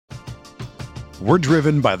We're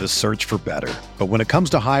driven by the search for better. But when it comes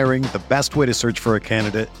to hiring, the best way to search for a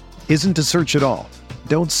candidate isn't to search at all.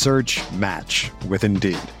 Don't search, match with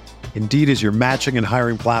Indeed. Indeed is your matching and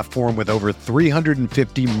hiring platform with over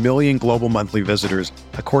 350 million global monthly visitors,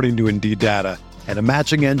 according to Indeed data, and a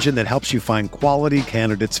matching engine that helps you find quality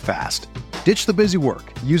candidates fast. Ditch the busy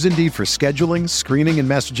work. Use Indeed for scheduling, screening, and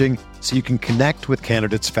messaging so you can connect with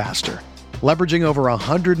candidates faster. Leveraging over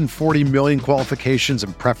 140 million qualifications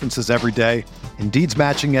and preferences every day, Indeed's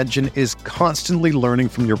matching engine is constantly learning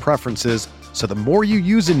from your preferences, so the more you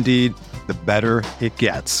use Indeed, the better it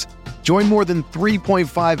gets. Join more than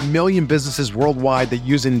 3.5 million businesses worldwide that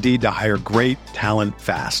use Indeed to hire great talent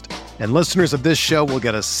fast. And listeners of this show will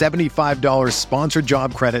get a $75 sponsored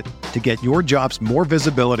job credit to get your jobs more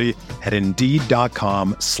visibility at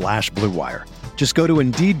Indeed.com/Blue Wire. Just go to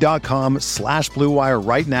Indeed.com/Blue Wire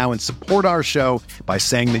right now and support our show by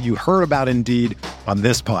saying that you heard about Indeed on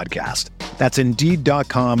this podcast. That's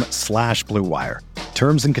Indeed.com/Blue Wire.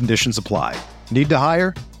 Terms and conditions apply. Need to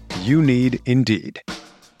hire? You need Indeed.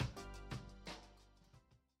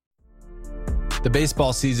 The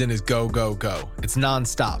baseball season is go, go, go. It's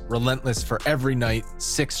nonstop, relentless for every night,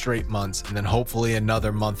 6 straight months, and then hopefully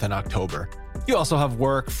another month in October. You also have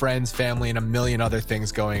work, friends, family, and a million other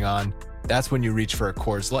things going on. That's when you reach for a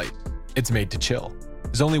Coors Light. It's made to chill.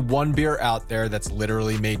 There's only one beer out there that's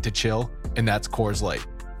literally made to chill, and that's Coors Light.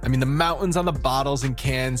 I mean, the mountains on the bottles and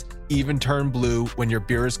cans even turn blue when your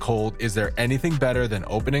beer is cold. Is there anything better than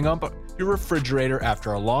opening up your refrigerator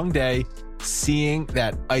after a long day, seeing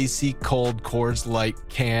that icy cold Coors Light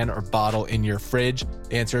can or bottle in your fridge?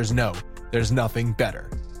 The answer is no. There's nothing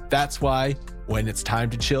better. That's why when it's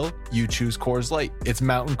time to chill, you choose Coors Light. It's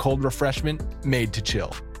mountain cold refreshment made to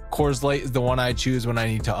chill. Coors Light is the one I choose when I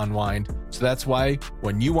need to unwind. So that's why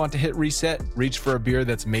when you want to hit reset, reach for a beer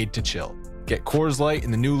that's made to chill. Get Coors Light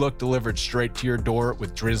in the new look delivered straight to your door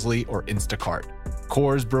with Drizzly or Instacart.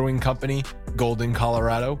 Coors Brewing Company, Golden,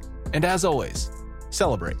 Colorado. And as always,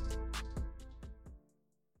 celebrate.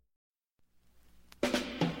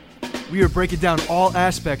 We are breaking down all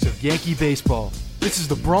aspects of Yankee baseball. This is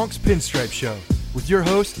the Bronx Pinstripe Show with your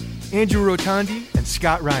hosts, Andrew Rotondi and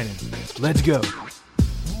Scott Reinen. Let's go.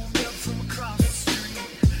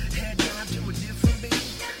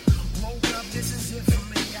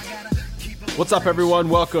 What's up, everyone?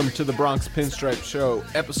 Welcome to the Bronx Pinstripe Show,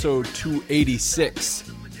 episode 286.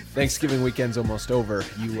 Thanksgiving weekend's almost over.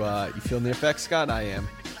 You feeling the effects, Scott? I am.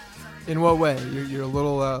 In what way? You're a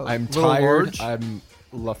little. I'm little tired. large? I'm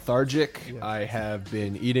lethargic. Yeah. I have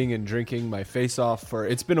been eating and drinking my face off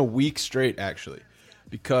it's been a week straight, actually,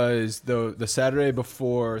 because the Saturday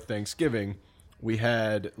before Thanksgiving we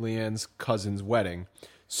had Leanne's cousin's wedding.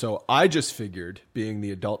 So I just figured, being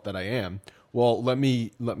the adult that I am, well, let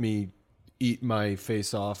me eat my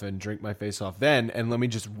face off and drink my face off then, and let me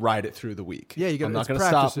just ride it through the week. Yeah, I'm not going to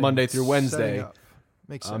stop Monday through Wednesday.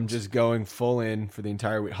 Makes sense. I'm just going full in for the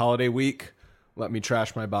entire week. Holiday week, let me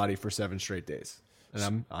trash my body for 7 straight days.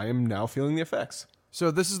 And I am now feeling the effects. So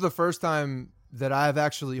this is the first time that I've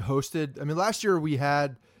actually hosted. I mean, last year we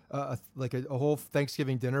had a whole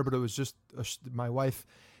Thanksgiving dinner, but it was just my wife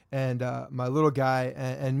and my little guy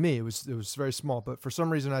and me. It was very small, but for some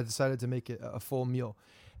reason I decided to make it a full meal.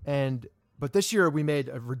 But this year we made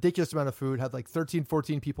a ridiculous amount of food, had like 13,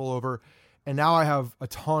 14 people over, and now I have a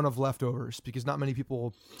ton of leftovers because not many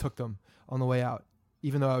people took them on the way out,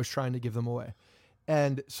 even though I was trying to give them away.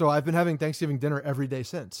 And so I've been having Thanksgiving dinner every day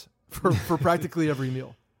since for practically every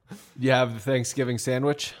meal. You have the Thanksgiving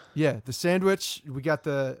sandwich? Yeah, the sandwich. We got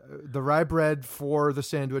the rye bread for the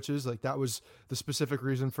sandwiches. Like that was the specific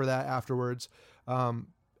reason for that afterwards.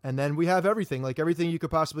 And then we have everything, like everything you could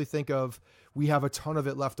possibly think of. We have a ton of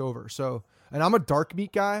it left over. So, and I'm a dark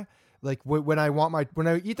meat guy. Like when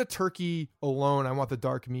I eat the turkey alone, I want the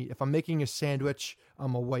dark meat. If I'm making a sandwich,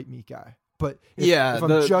 I'm a white meat guy. But if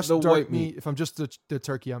I'm just dark meat, if I'm just the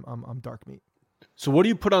turkey, I'm dark meat. So what do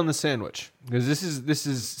you put on the sandwich? Because this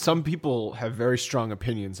is some people have very strong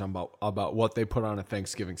opinions about what they put on a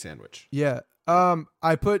Thanksgiving sandwich. Yeah.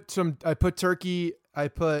 I put turkey. I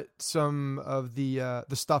put some of the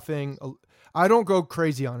stuffing. I don't go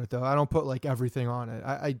crazy on it though. I don't put like everything on it.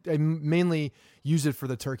 I mainly use it for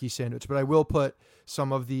the turkey sandwich, but I will put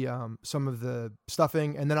some of the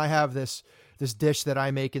stuffing. And then I have this dish that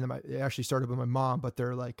I make, and it actually started with my mom, but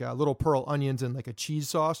they're like little pearl onions and like a cheese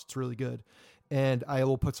sauce. It's really good. And I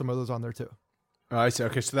will put some of those on there too. Oh, I see.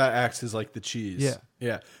 Okay, so that acts as like the cheese. Yeah.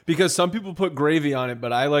 Yeah. Because some people put gravy on it,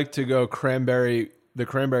 but I like to go the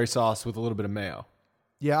cranberry sauce with a little bit of mayo.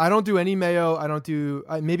 Yeah, I don't do any mayo.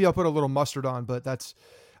 Maybe I'll put a little mustard on, but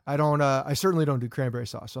I certainly don't do cranberry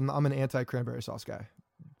sauce. I'm an anti-cranberry sauce guy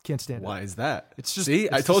Can't stand it. Why is that? It's just See,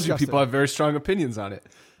 I told you people have very strong opinions on it.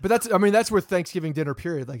 But that's where Thanksgiving dinner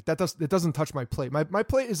period. Like it doesn't touch my plate. My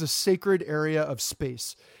plate is a sacred area of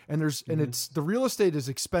space, and it's the real estate is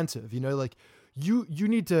expensive. Like you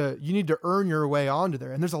need to earn your way onto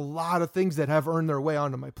there, and there's a lot of things that have earned their way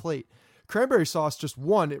onto my plate. Cranberry sauce, just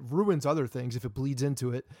one, it ruins other things if it bleeds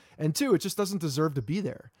into it, and two, it just doesn't deserve to be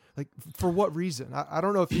there. Like for what reason? I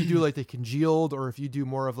don't know if you do like the congealed or if you do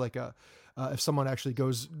more of like a. If someone actually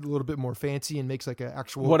goes a little bit more fancy and makes like an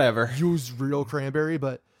actual used real cranberry,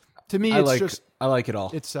 but to me, I like it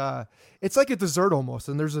all. It's like a dessert almost,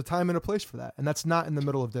 and there's a time and a place for that, and that's not in the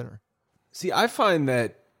middle of dinner. See, I find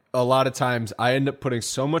that a lot of times I end up putting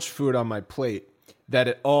so much food on my plate that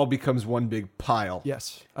it all becomes one big pile.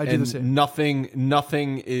 Yes, I do the same.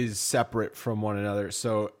 Nothing is separate from one another.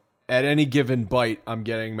 So at any given bite, I'm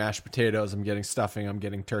getting mashed potatoes, I'm getting stuffing, I'm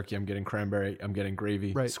getting turkey, I'm getting cranberry, I'm getting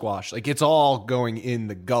gravy, squash. Like it's all going in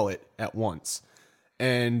the gullet at once.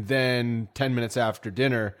 And then 10 minutes after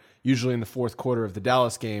dinner, usually in the fourth quarter of the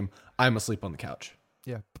Dallas game, I'm asleep on the couch.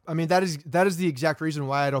 Yeah. I mean, that is the exact reason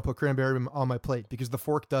why I don't put cranberry on my plate, because the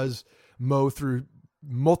fork does mow through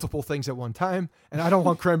multiple things at one time, and I don't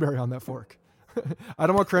want cranberry on that fork. I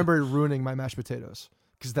don't want cranberry ruining my mashed potatoes,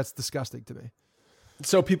 because that's disgusting to me.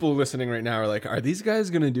 So people listening right now are like, are these guys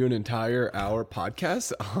going to do an entire hour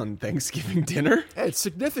podcast on Thanksgiving dinner? Hey, it's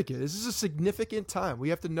significant. This is a significant time. We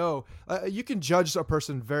have to know. You can judge a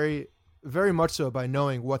person very, very much so by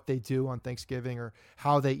knowing what they do on Thanksgiving or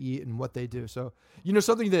how they eat and what they do. So,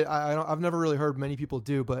 something that I've never really heard many people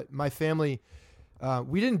do, but my family,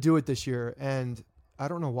 we didn't do it this year, and I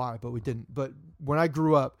don't know why, but we didn't. But when I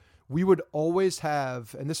grew up, we would always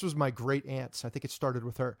have, and this was my great aunt's, I think it started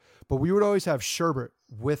with her, but we would always have sherbet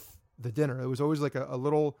with the dinner. It was always like a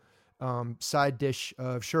little side dish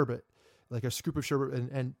of sherbet, like a scoop of sherbet,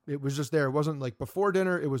 and it was just there. It wasn't like before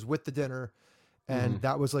dinner, it was with the dinner, and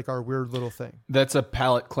that was like our weird little thing. That's a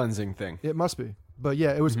palate cleansing thing. It must be. But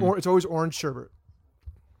yeah, it was it's always orange sherbet.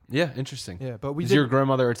 Yeah, interesting. Yeah, but Is your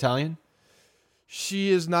grandmother Italian?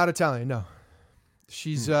 She is not Italian, no.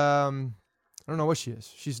 She's I don't know what she is.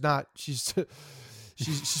 She's not. She's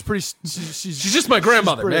pretty. She's just my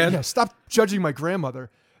grandmother, man. Yeah, stop judging my grandmother.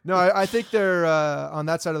 No, I think they're on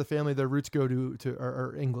that side of the family. Their roots go to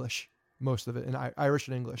are English, most of it, and Irish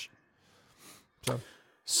and English.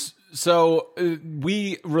 So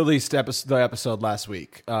we released the episode last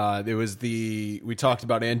week. We talked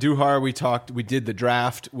about Andujar. We did the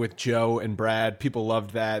draft with Joe and Brad. People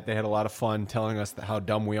loved that. They had a lot of fun telling us how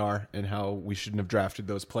dumb we are and how we shouldn't have drafted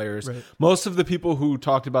those players. Right. Most of the people who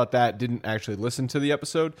talked about that didn't actually listen to the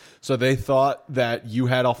episode, so they thought that you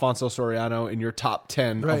had Alfonso Soriano in your top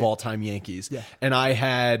 10 of all-time Yankees, and I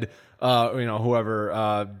had Tino,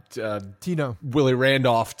 Willie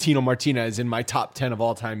Randolph, Tino Martinez in my top 10 of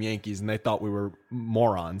all time Yankees, and they thought we were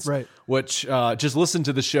morons. Right. Which just listen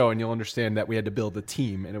to the show and you'll understand that we had to build a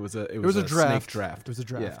team, and it was a draft. snake draft. It was a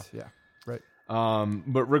draft. Yeah. Right.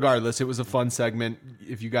 But regardless, it was a fun segment.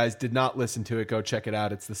 If you guys did not listen to it, go check it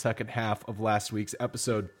out. It's the second half of last week's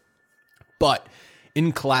episode. But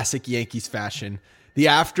in classic Yankees fashion, the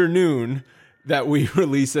afternoon that we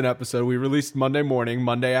release an episode, we released Monday morning,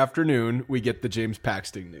 Monday afternoon, we get the James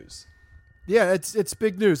Paxton news. Yeah, it's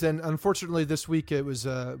big news. And unfortunately this week it was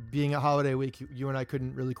being a holiday week, you and I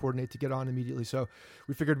couldn't really coordinate to get on immediately. So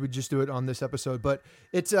we figured we'd just do it on this episode, but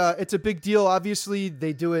it's a big deal. Obviously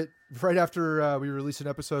they do it right after we release an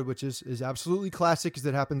episode, which is absolutely classic because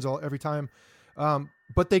it happens every time.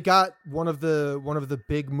 But they got one of the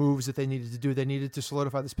big moves that they needed to do. They needed to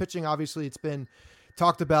solidify this pitching. Obviously it's been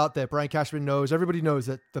talked about that Brian Cashman knows. Everybody knows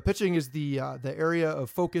that the pitching is the area of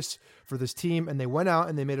focus for this team, and they went out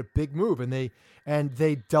and they made a big move, and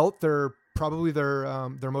they dealt their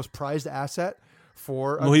most prized asset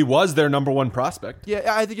for. He was their number one prospect.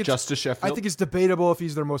 Yeah, I think it's Justice Sheffield. I think it's debatable if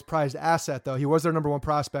he's their most prized asset, though. He was their number one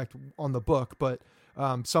prospect on the book, but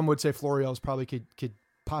some would say Florial's probably could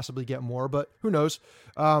possibly get more, but who knows?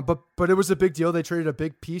 But it was a big deal. They traded a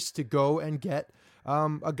big piece to go and get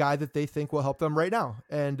a guy that they think will help them right now.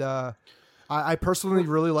 And I personally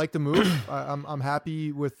really like the move. I'm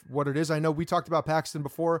happy with what it is. I know we talked about Paxton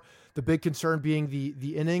before, the big concern being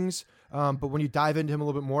the innings. But when you dive into him a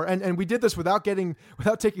little bit more, and we did this without taking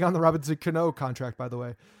on the Robinson Cano contract, by the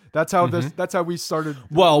way. That's how that's how we started.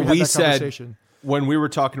 Well, we said when we were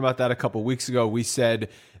talking about that a couple of weeks ago, we said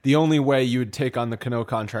the only way you would take on the Cano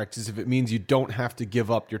contract is if it means you don't have to give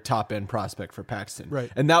up your top end prospect for Paxton.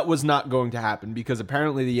 Right. And that was not going to happen because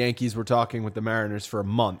apparently the Yankees were talking with the Mariners for a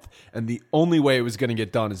month, and the only way it was going to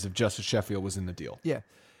get done is if Justice Sheffield was in the deal. Yeah.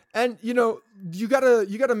 And you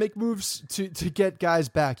gotta make moves to get guys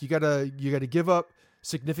back. You gotta give up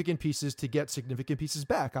significant pieces to get significant pieces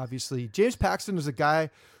back. Obviously, James Paxton is a guy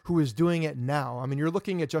who is doing it now. I mean, you're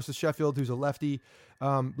looking at Justice Sheffield, who's a lefty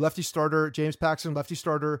starter, James Paxton, lefty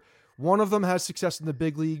starter. One of them has success in the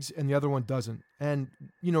big leagues and the other one doesn't. And,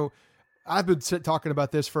 I've been talking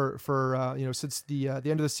about this for since the end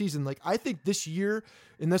of the season. Like, I think this year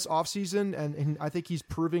in this offseason, and I think he's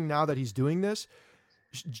proving now that he's doing this,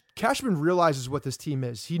 Cashman realizes what this team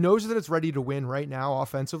is. He knows that it's ready to win right now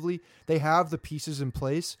offensively. They have the pieces in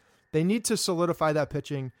place. They need to solidify that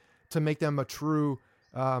pitching to make them a true,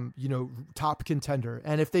 top contender.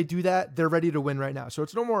 And if they do that, they're ready to win right now. So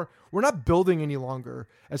it's no more, we're not building any longer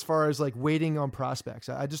as far as like waiting on prospects.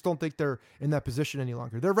 I just don't think they're in that position any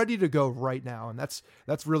longer. They're ready to go right now. And that's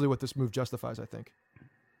really what this move justifies, I think.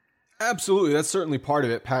 Absolutely. That's certainly part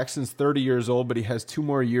of it. Paxton's 30 years old, but he has 2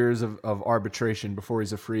 more years of arbitration before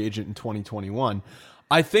he's a free agent in 2021.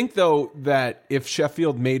 I think, though, that if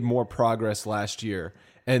Sheffield made more progress last year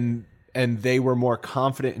and they were more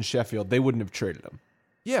confident in Sheffield, they wouldn't have traded him.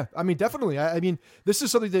 Yeah, I mean, definitely. I mean, this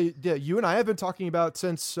is something that you and I have been talking about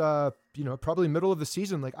since, probably middle of the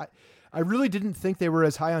season. Like, I really didn't think they were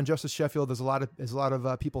as high on Justice Sheffield as a lot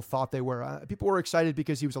of people thought they were. People were excited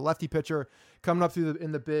because he was a lefty pitcher coming up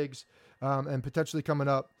in the bigs, and potentially coming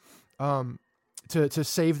up to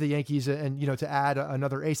save the Yankees and to add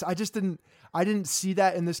another ace. I didn't see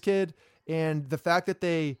that in this kid, and the fact that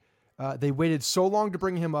they waited so long to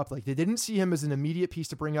bring him up, like they didn't see him as an immediate piece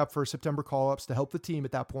to bring up for September call-ups to help the team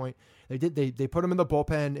at that point. They put him in the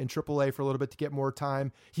bullpen in AAA for a little bit to get more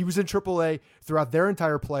time. He was in AAA throughout their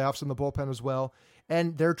entire playoffs in the bullpen as well.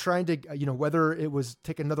 And they're trying to, whether it was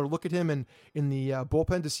take another look at him in the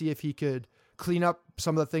bullpen to see if he could clean up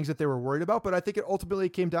some of the things that they were worried about. But I think it ultimately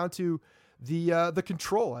came down to the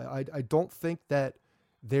control. I don't think that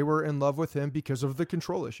they were in love with him because of the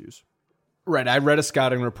control issues. Right. I read a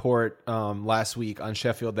scouting report last week on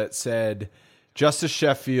Sheffield that said Justice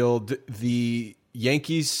Sheffield, the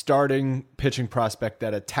Yankees starting pitching prospect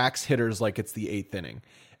that attacks hitters like it's the 8th inning.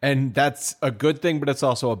 And that's a good thing, but it's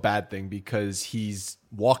also a bad thing because he's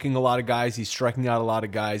walking a lot of guys. He's striking out a lot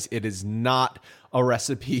of guys. It is not a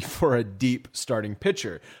recipe for a deep starting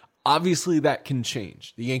pitcher. Obviously, that can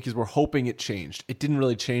change. The Yankees were hoping it changed. It didn't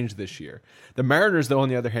really change this year. The Mariners, though, on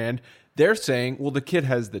the other hand, they're saying, well, the kid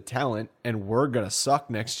has the talent and we're going to suck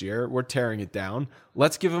next year. We're tearing it down.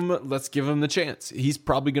 Let's give him the chance. He's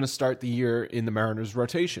probably going to start the year in the Mariners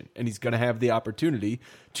rotation and he's going to have the opportunity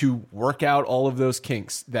to work out all of those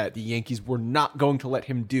kinks that the Yankees were not going to let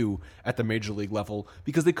him do at the major league level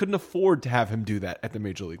because they couldn't afford to have him do that at the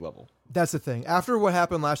major league level. That's the thing. After what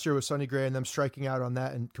happened last year with Sonny Gray and them striking out on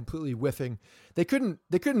that and completely whiffing, they couldn't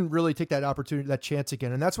really take that opportunity, that chance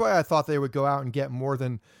again. And that's why I thought they would go out and get more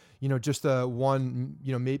than, just one,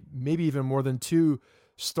 maybe even more than 2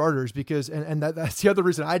 starters because, and that's the other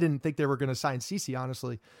reason I didn't think they were going to sign CeCe,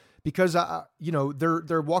 honestly, because,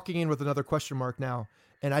 they're walking in with another question mark now.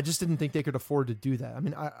 And I just didn't think they could afford to do that. I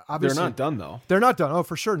mean, obviously they're not done though. They're not done. Oh,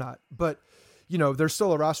 for sure not. But there's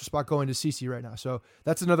still a roster spot going to CeCe right now. So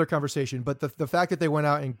that's another conversation. But the fact that they went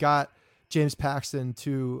out and got James Paxton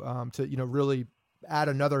to really add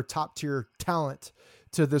another top tier talent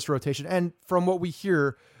to this rotation. And from what we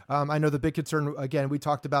hear, I know the big concern, again, we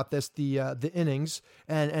talked about this, the innings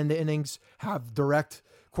and the innings have direct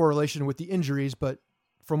correlation with the injuries, but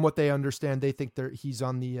from what they understand, they think he's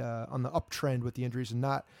on the uptrend with the injuries and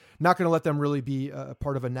not going to let them really be a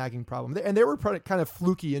part of a nagging problem. And they were kind of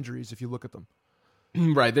fluky injuries if you look at them.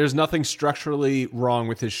 Right. There's nothing structurally wrong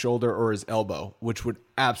with his shoulder or his elbow, which would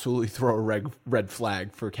absolutely throw a red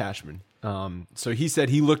flag for Cashman. So he said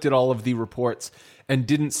he looked at all of the reports and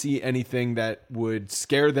didn't see anything that would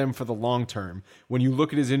scare them for the long term. When you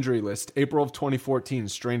look at his injury list, April of 2014,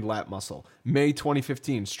 strained lat muscle. May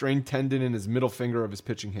 2015, strained tendon in his middle finger of his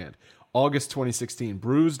pitching hand. August 2016,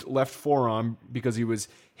 bruised left forearm because he was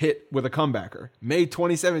hit with a comebacker. May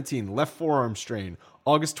 2017, left forearm strain.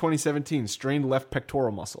 August 2017, strained left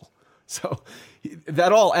pectoral muscle. So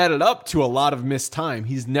that all added up to a lot of missed time.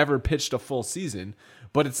 He's never pitched a full season,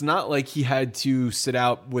 but it's not like he had to sit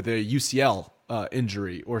out with a UCL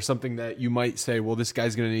injury or something that you might say, well, this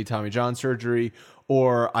guy's going to need Tommy John surgery,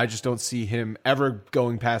 or I just don't see him ever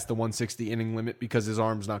going past the 160 inning limit because his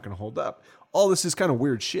arm's not going to hold up. All this is kind of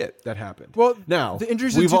weird shit that happened. Well, now the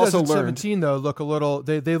injuries in 2017 though look a little.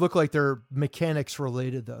 They look like they're mechanics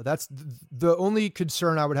related though. That's the only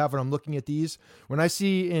concern I would have when I'm looking at these. When I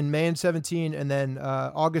see in May and 17 and then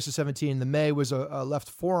August of 17, the May was a left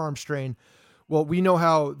forearm strain. Well, we know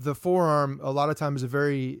how the forearm a lot of times is a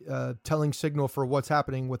very telling signal for what's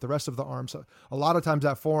happening with the rest of the arm. So a lot of times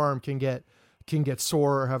that forearm can get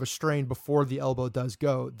sore or have a strain before the elbow does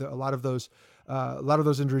go. A lot of those A lot of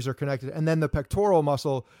those injuries are connected. And then the pectoral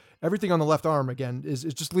muscle, everything on the left arm again is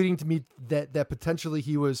just leading to me that potentially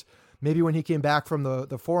he was, maybe when he came back from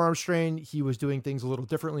the forearm strain, he was doing things a little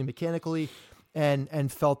differently mechanically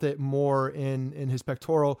and felt it more in his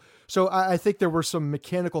pectoral. So I think there were some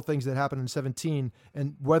mechanical things that happened in 17,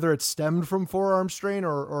 and whether it stemmed from forearm strain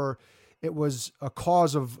or it was a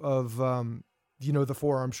cause of the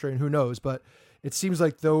forearm strain, who knows, but it seems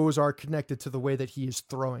like those are connected to the way that he is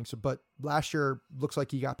throwing. So, but last year looks like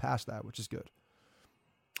he got past that, which is good.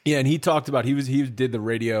 Yeah, and he talked about he did the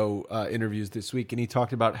radio interviews this week, and he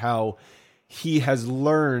talked about how he has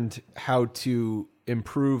learned how to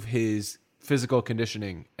improve his physical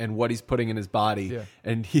conditioning and what he's putting in his body. Yeah.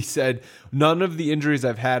 And he said, none of the injuries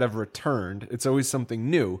I've had have returned. It's always something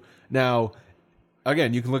new. Now,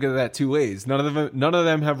 again, you can look at that two ways. None of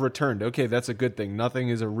them have returned. Okay, that's a good thing. Nothing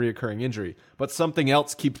is a reoccurring injury, but something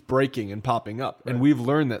else keeps breaking and popping up. Right. And we've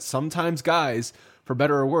learned that sometimes guys, for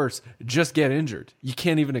better or worse, just get injured. You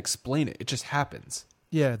can't even explain it. It just happens.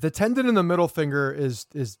 Yeah, the tendon in the middle finger is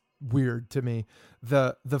weird to me.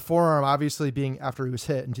 The forearm obviously being after he was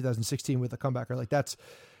hit in 2016 with a comebacker, like that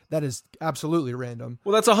is absolutely random.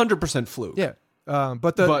 Well, that's 100% fluke. Yeah.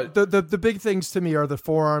 But the big things to me are the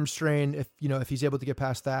forearm strain. If he's able to get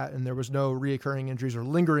past that, and there was no reoccurring injuries or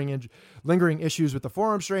lingering issues with the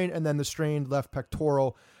forearm strain, and then the strained left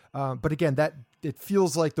pectoral. But again, that it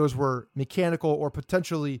feels like those were mechanical or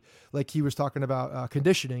potentially, like he was talking about,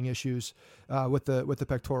 conditioning issues with the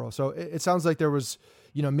pectoral. So it sounds like there was,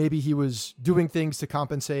 maybe he was doing things to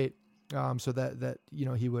compensate. So that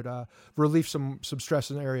he would relieve some stress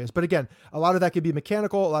in areas. But again, a lot of that could be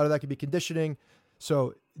mechanical, a lot of that could be conditioning.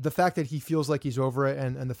 So the fact that he feels like he's over it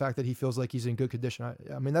and the fact that he feels like he's in good condition,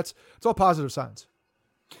 I mean, it's all positive signs.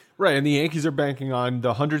 Right, and the Yankees are banking on the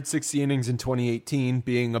 160 innings in 2018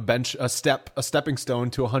 being a stepping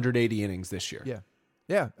stone to 180 innings this year.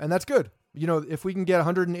 Yeah, and that's good. If we can get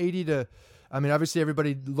 180 to, I mean, obviously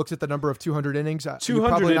everybody looks at the number of 200 innings.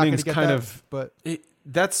 200 innings kind of, but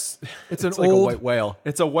it's like a white whale.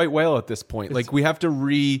 It's a white whale at this point. Like, we have to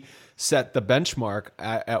reset the benchmark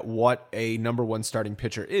at what a number one starting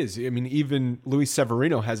pitcher is. I mean, even Luis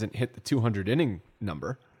Severino hasn't hit the 200 inning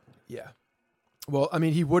number. Yeah. Well, I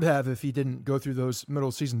mean, he would have if he didn't go through those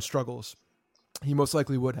middle season struggles. He most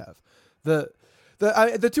likely would have. The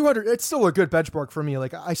 200, it's still a good benchmark for me.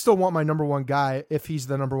 Like, I still want my number one guy, if he's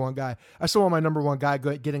the number one guy, I still want my number one guy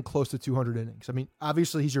getting close to 200 innings. I mean,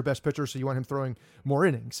 obviously he's your best pitcher, so you want him throwing more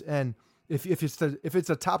innings. And if it's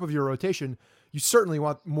the top of your rotation, you certainly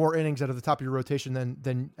want more innings out of the top of your rotation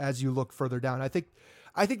than as you look further down. I think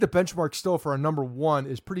the benchmark still for a number one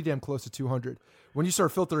is pretty damn close to 200. When you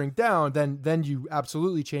start filtering down, then you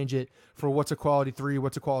absolutely change it for what's a quality 3,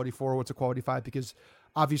 what's a quality 4, what's a quality 5, because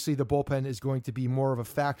obviously the bullpen is going to be more of a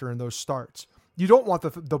factor in those starts. You don't want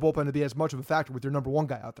the bullpen to be as much of a factor with your number one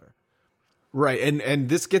guy out there. Right, and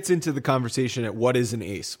this gets into the conversation at what is an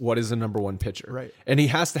ace, what is a number one pitcher. Right. And he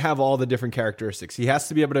has to have all the different characteristics. He has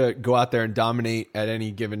to be able to go out there and dominate at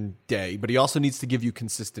any given day, but he also needs to give you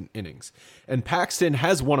consistent innings. And Paxton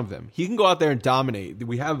has one of them. He can go out there and dominate.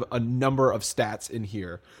 We have a number of stats in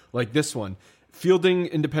here, like this one. Fielding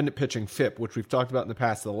independent pitching, FIP, which we've talked about in the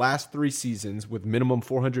past, the last 3 seasons with minimum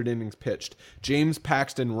 400 innings pitched, James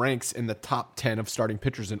Paxton ranks in the top 10 of starting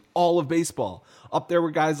pitchers in all of baseball. Up there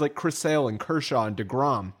with guys like Chris Sale and Kershaw and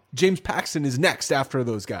DeGrom. James Paxton is next after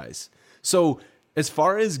those guys. So as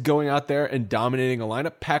far as going out there and dominating a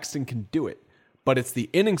lineup, Paxton can do it. But it's the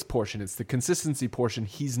innings portion, it's the consistency portion,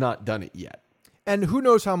 he's not done it yet. And who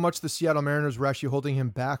knows how much the Seattle Mariners were actually holding him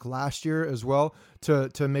back last year as well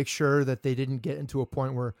to make sure that they didn't get into a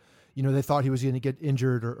point where, they thought he was going to get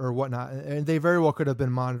injured or whatnot. And they very well could have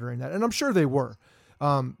been monitoring that. And I'm sure they were.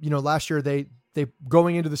 Last year they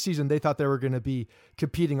going into the season, they thought they were going to be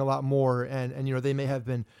competing a lot more. And they may have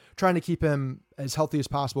been trying to keep him as healthy as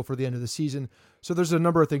possible for the end of the season. So there's a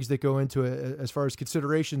number of things that go into it as far as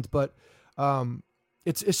considerations, but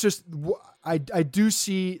it's just, I do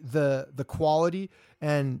see the quality.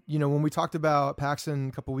 And, when we talked about Paxton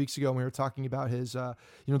a couple of weeks ago, and we were talking about his, the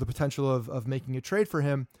potential of making a trade for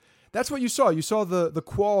him, that's what you saw. You saw the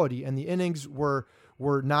quality, and the innings were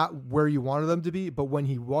not where you wanted them to be, but when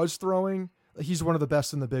he was throwing, he's one of the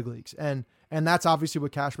best in the big leagues. And that's obviously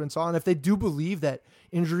what Cashman saw. And if they do believe that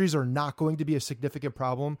injuries are not going to be a significant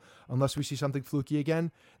problem unless we see something fluky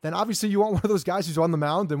again, then obviously you want one of those guys who's on the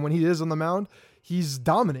mound. And when he is on the mound, he's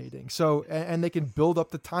dominating. So, and they can build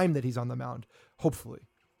up the time that he's on the mound, hopefully.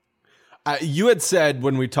 You had said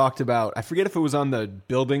when we talked about, I forget if it was on the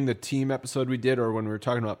building the team episode we did or when we were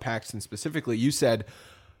talking about Paxton specifically, you said,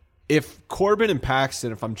 if Corbin and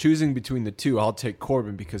Paxton, if I'm choosing between the two, I'll take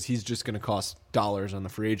Corbin because he's just going to cost dollars on the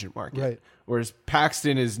free agent market. Right. Whereas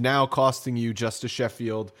Paxton is now costing you Justice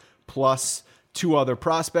Sheffield plus two other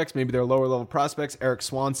prospects, maybe they're lower level prospects, Eric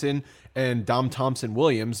Swanson and Dom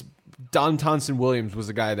Thompson-Williams. Dom Thompson-Williams was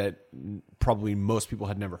a guy that probably most people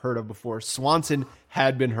had never heard of before. Swanson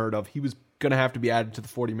had been heard of. He was going to have to be added to the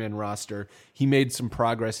 40-man roster. He made some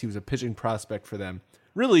progress. He was a pitching prospect for them.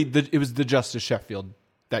 Really, it was the Justice Sheffield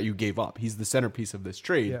that you gave up. He's the centerpiece of this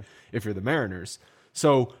trade if you're the Mariners.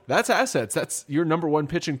 So that's assets. That's your number one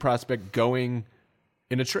pitching prospect going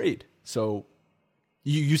in a trade. So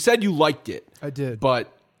you said you liked it. I did.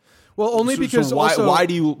 But only because so why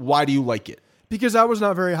do you like it? Because I was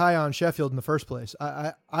not very high on Sheffield in the first place.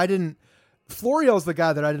 I didn't. Florial's the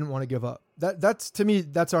guy that I didn't want to give up. That's to me,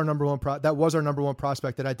 that's our number one. That was our number one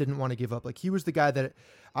prospect that I didn't want to give up. Like he was the guy that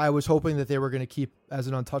I was hoping that they were going to keep as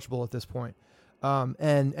an untouchable at this point.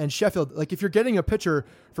 And Sheffield, like if you're getting a pitcher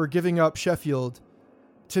for giving up Sheffield,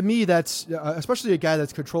 to me that's especially a guy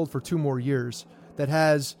that's controlled for 2 more years that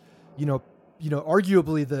has,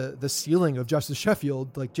 arguably the ceiling of Justice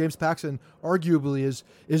Sheffield, like James Paxton arguably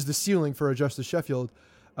is the ceiling for a Justice Sheffield.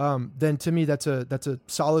 Then to me that's a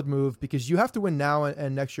solid move because you have to win now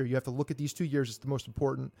and next year. You have to look at these 2 years as the most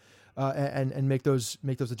important, and make those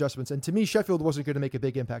adjustments. And to me, Sheffield wasn't going to make a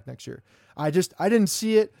big impact next year. I didn't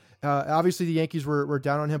see it. Obviously the Yankees were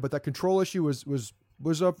down on him, but that control issue was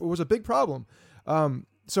a big problem.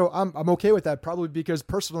 So I'm okay with that, probably because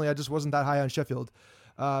personally I just wasn't that high on Sheffield.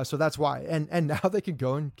 So that's why. And now they can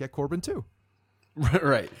go and get Corbin too.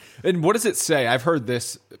 Right. And what does it say? I've heard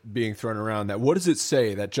this being thrown around that what does it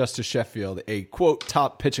say that Justice Sheffield, a quote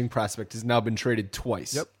top pitching prospect, has now been traded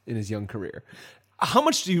twice in his young career? How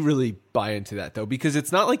much do you really buy into that though? Because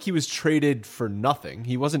it's not like he was traded for nothing.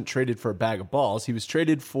 He wasn't traded for a bag of balls. He was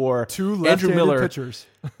traded for 2 left-handed pitchers.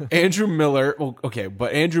 Andrew Miller. Well, okay,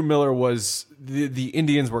 but Andrew Miller was the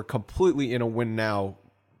Indians were completely in a win now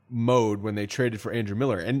mode when they traded for Andrew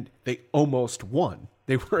Miller, and they almost won.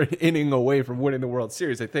 They were an inning away from winning the World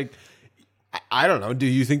Series. I don't know. Do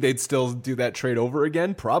you think they'd still do that trade over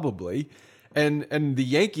again? Probably. And the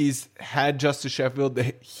Yankees had Justice Sheffield.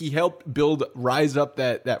 He helped rise up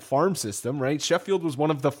that farm system, right? Sheffield was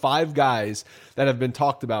one of the 5 guys that have been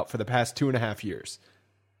talked about for the past 2.5 years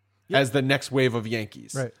as the next wave of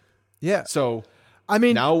Yankees. Right. Yeah. So I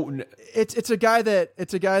mean, now it's a guy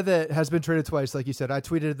that has been traded twice, like you said. I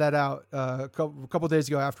tweeted that out a couple days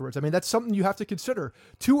ago afterwards. I mean, that's something you have to consider.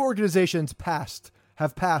 2 organizations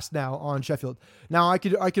have passed now on Sheffield. Now I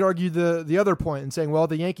could argue the other point and saying, well,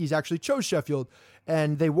 the Yankees actually chose Sheffield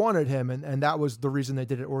and they wanted him, and that was the reason they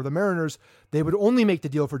did it. Or the Mariners, they would only make the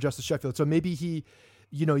deal for Justice Sheffield. So maybe he,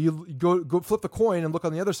 you go flip the coin and look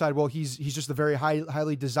on the other side. Well, he's just a very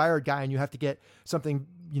highly desired guy, and you have to get something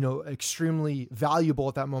extremely valuable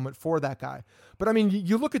at that moment for that guy. But I mean,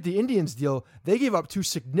 you look at the Indians deal; they gave up 2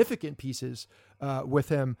 significant pieces with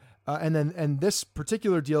him, and this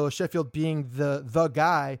particular deal, Sheffield being the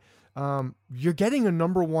guy, you're getting a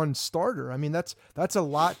number 1 starter. I mean, that's a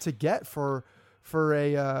lot to get for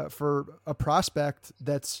a prospect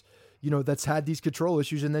that's had these control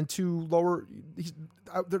issues, and then 2 lower.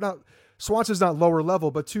 They're not. Swanson's not lower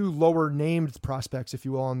level, but 2 lower named prospects, if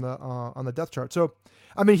you will, on the depth chart. So,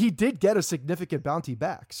 I mean, he did get a significant bounty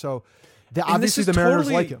back. So, obviously the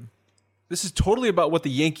Mariners like him. This is totally about what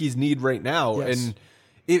the Yankees need right now. Yes. And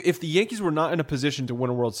if the Yankees were not in a position to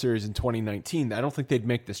win a World Series in 2019, I don't think they'd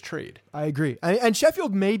make this trade. I agree. And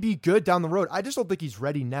Sheffield may be good down the road. I just don't think he's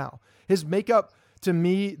ready now. His makeup, to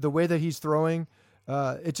me, the way that he's throwing,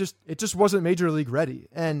 it just wasn't major league ready.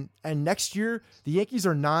 And next year, the Yankees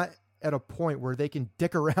are not at a point where they can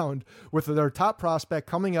dick around with their top prospect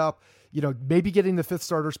coming up, maybe getting the 5th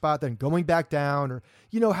starter spot, then going back down, or,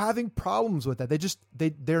 having problems with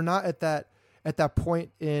that. They're not at that point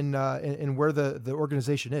in where the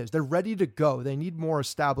organization is. They're ready to go. They need more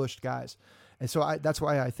established guys. And so that's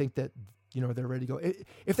why I think that, they're ready to go.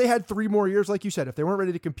 If they had 3 more years, like you said, if they weren't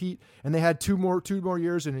ready to compete and they had 2 more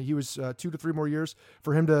years and he was 2 to 3 more years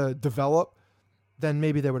for him to develop, then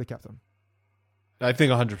maybe they would have kept him. I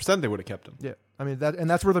think 100% they would have kept him. Yeah. I mean,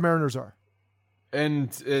 that's where the Mariners are.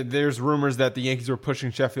 And there's rumors that the Yankees were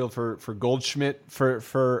pushing Sheffield for Goldschmidt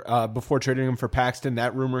for before trading him for Paxton.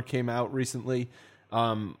 That rumor came out recently.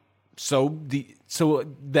 So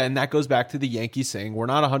then that goes back to the Yankees saying, we're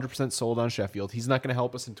not 100% sold on Sheffield. He's not going to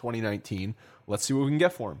help us in 2019. Let's see what we can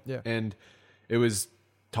get for him. Yeah. And it was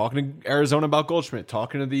talking to Arizona about Goldschmidt,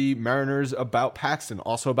 talking to the Mariners about Paxton,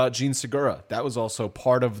 also about Gene Segura. That was also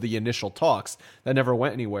part of the initial talks. That never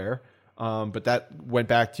went anywhere. But that went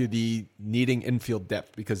back to the needing infield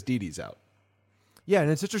depth because Didi's out. Yeah,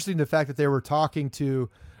 and it's interesting the fact that they were talking to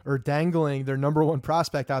or dangling their number one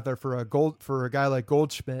prospect out there for a guy like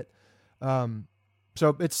Goldschmidt.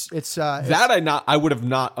 So I would have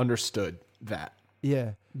not understood that.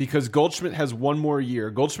 Yeah. Because Goldschmidt has one more year.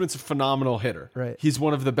 Goldschmidt's a phenomenal hitter. Right. He's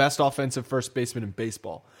one of the best offensive first basemen in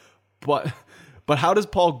baseball. But how does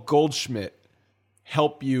Paul Goldschmidt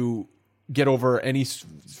help you get over any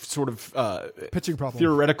sort of pitching problem,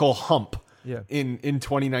 theoretical hump in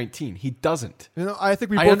 2019? He doesn't. I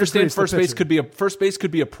think I understand first base could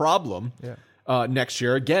be a problem. Next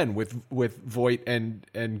year again with Voit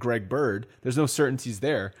and Greg Bird. There's no certainties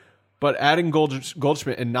there. But adding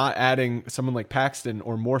Goldschmidt and not adding someone like Paxton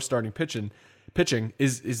or more starting pitching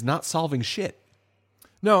is not solving shit.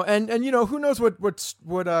 No, and who knows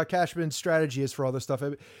what Cashman's strategy is for all this stuff.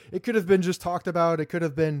 It could have been just talked about. It could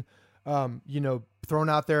have been thrown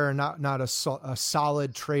out there and not a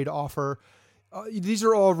solid trade offer. These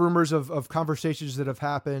are all rumors of conversations that have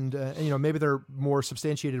happened. Maybe they're more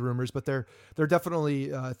substantiated rumors, but they're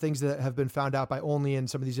definitely things that have been found out by Only and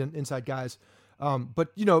some of these inside guys.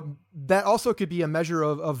 But that also could be a measure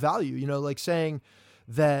of value, like saying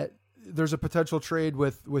that there's a potential trade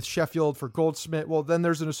with Sheffield for Goldschmidt. Well, then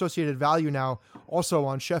there's an associated value now also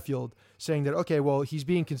on Sheffield saying that, okay, well, he's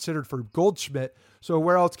being considered for Goldschmidt. So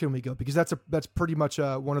where else can we go? Because that's pretty much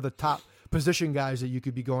one of the top position guys that you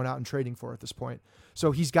could be going out and trading for at this point.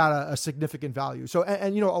 So he's got a significant value. So,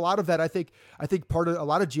 and a lot of that, I think a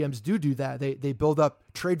lot of GMs do that. They build up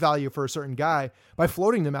trade value for a certain guy by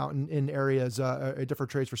floating them out in areas,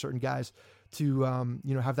 different trades for certain guys to,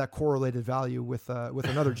 have that correlated value with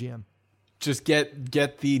another GM. Just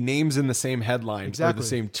get the names in the same headline or the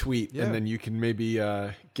same tweet, and then you can maybe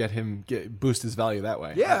boost his value that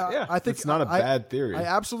way. Yeah, I think it's not a bad theory. I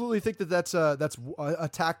absolutely think that's a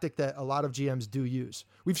tactic that a lot of GMs do use.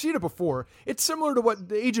 We've seen it before. It's similar to what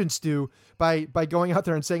the agents do by going out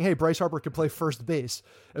there and saying, "Hey, Bryce Harper could play first base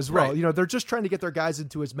as well." Right. They're just trying to get their guys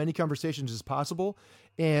into as many conversations as possible.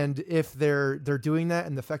 And if they're doing that,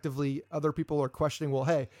 and effectively other people are questioning, well,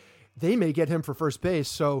 hey, they may get him for first base,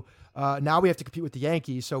 so now we have to compete with the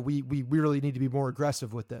Yankees, so we really need to be more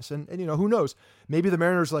aggressive with this. And who knows? Maybe the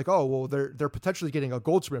Mariners are like, oh, well, they're potentially getting a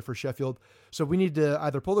Goldschmidt for Sheffield, so we need to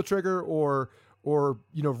either pull the trigger or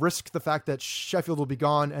risk the fact that Sheffield will be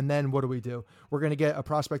gone, and then what do? We're going to get a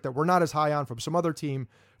prospect that we're not as high on from some other team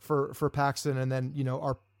for Paxton, and then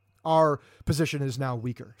our position is now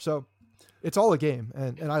weaker. So it's all a game,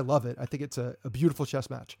 and I love it. I think it's a beautiful chess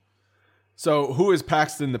match. So who is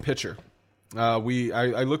Paxton the pitcher? I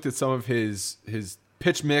looked at some of his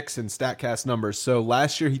pitch mix and StatCast numbers. So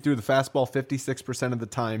last year he threw the fastball 56% of the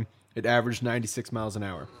time. It averaged 96 miles an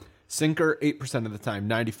hour. Sinker 8% of the time,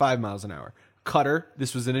 95 miles an hour. Cutter,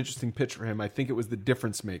 this was an interesting pitch for him. I think it was the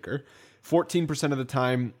difference maker. 14% of the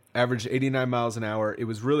time, averaged 89 miles an hour. It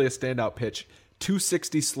was really a standout pitch.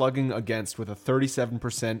 260 slugging against with a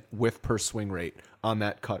 37% whiff per swing rate on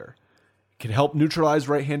that cutter. Can help neutralize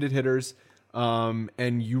right-handed hitters.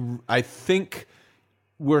 I think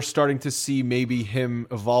we're starting to see maybe him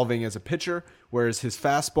evolving as a pitcher, whereas his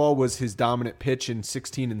fastball was his dominant pitch in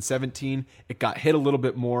 16 and 17. It got hit a little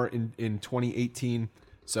bit more in 2018.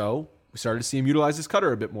 So we started to see him utilize his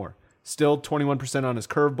cutter a bit more. Still 21% on his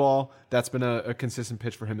curveball. That's been a consistent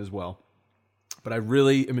pitch for him as well. But I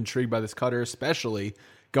really am intrigued by this cutter, especially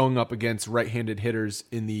going up against right-handed hitters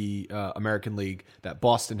in the American League that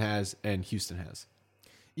Boston has and Houston has.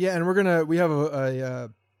 Yeah, and we have a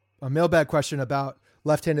mailbag question about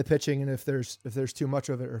left-handed pitching and if there's too much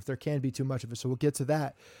of it or if there can be too much of it. So we'll get to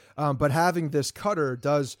that. But having this cutter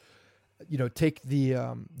does, take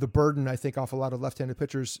the burden, I think, off a lot of left-handed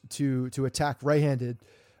pitchers to attack right-handed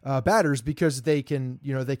batters because they can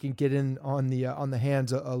get in on the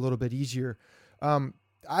hands a little bit easier.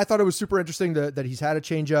 I thought it was super interesting that he's had a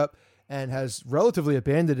changeup and has relatively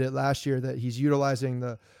abandoned it last year, that he's utilizing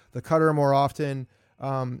the cutter more often.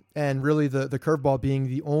 And really the curveball being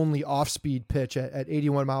the only off-speed pitch at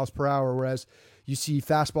 81 miles per hour, whereas you see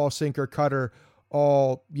fastball, sinker, cutter,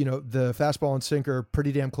 all, the fastball and sinker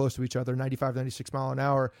pretty damn close to each other, 95, 96 mile an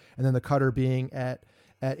hour, and then the cutter being at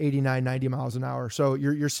 89, 90 miles an hour. So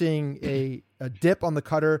you're seeing a dip on the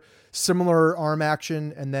cutter, similar arm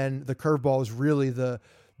action, and then the curveball is really the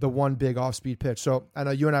one big off-speed pitch. So I know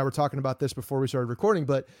you and I were talking about this before we started recording,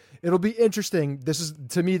 but it'll be interesting. This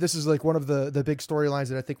is like one of the big storylines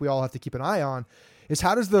that I think we all have to keep an eye on, is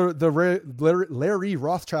how does the Larry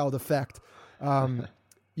Rothschild effect, how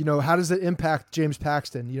does it impact James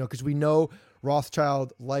Paxton? Because we know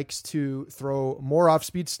Rothschild likes to throw more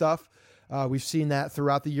off-speed stuff. We've seen that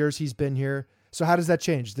throughout the years he's been here. So how does that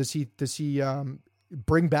change? Does he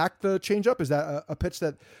bring back the changeup? Is that a pitch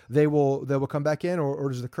that they will come back in, or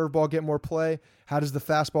does the curveball get more play? How does the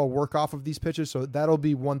fastball work off of these pitches? So that'll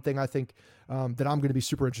be one thing I think that I'm going to be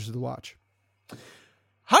super interested to watch.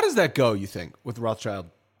 How does that go, you think, with Rothschild?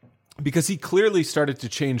 Because he clearly started to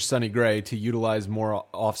change Sonny Gray to utilize more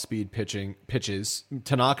off-speed pitches.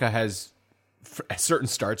 Tanaka has certain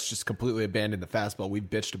starts just completely abandoned the fastball. We've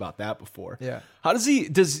bitched about that before. Yeah. How does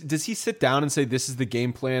he sit down and say, this is the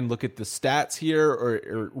game plan, look at the stats here?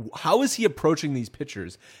 Or how is he approaching these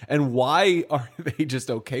pitchers? And why are they just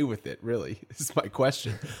okay with it, really? This is my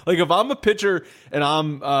question. Like, if I'm a pitcher and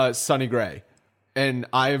I'm Sonny Gray, and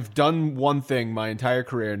I've done one thing my entire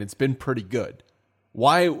career and it's been pretty good,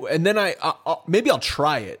 why? And then maybe I'll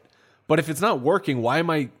try it, but if it's not working, why am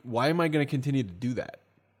I going to continue to do that?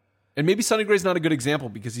 And maybe Sonny Gray's not a good example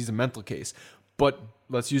because he's a mental case, but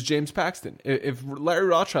let's use James Paxton. If Larry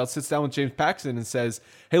Rothschild sits down with James Paxton and says,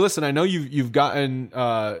 "Hey, listen, I know you've gotten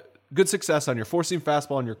good success on your four-seam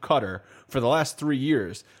fastball and your cutter for the last 3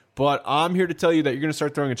 years, but I'm here to tell you that you're going to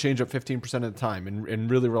start throwing a changeup 15% of the time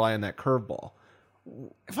and really rely on that curveball."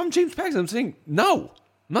 If I'm James Paxton, I'm saying, no,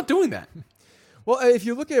 I'm not doing that. Well, if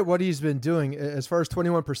you look at what he's been doing, as far as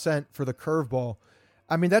 21% for the curveball,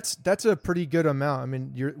 I mean, that's a pretty good amount. I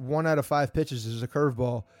mean, you're 1 out of 5 pitches is a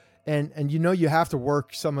curveball, and you have to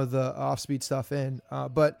work some of the off-speed stuff in.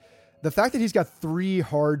 But the fact that he's got 3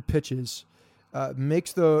 hard pitches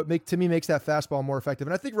makes that fastball more effective.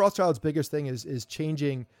 And I think Rothschild's biggest thing is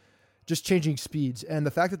changing speeds, and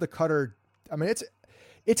the fact that the cutter, I mean,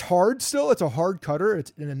 it's hard still. It's a hard cutter.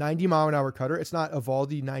 It's in a 90-mile-an-hour cutter. It's not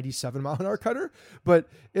Evaldi 97-mile-an-hour cutter, but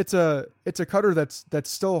it's a cutter that's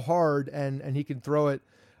still hard, and he can throw it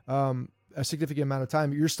a significant amount of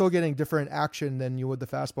time. You're still getting different action than you would the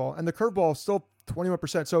fastball, and the curveball is still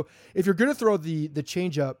 21%. So if you're going to throw the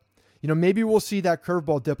changeup, maybe we'll see that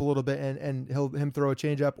curveball dip a little bit, and him throw a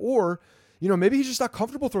changeup, or maybe he's just not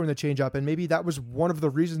comfortable throwing the changeup, and maybe that was one of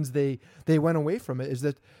the reasons they went away from it, is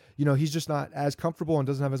that he's just not as comfortable and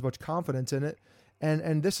doesn't have as much confidence in it,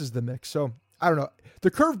 and this is the mix. So I don't know,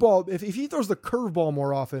 the curveball. If he throws the curveball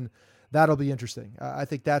more often, that'll be interesting. I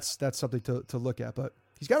think that's something to look at. But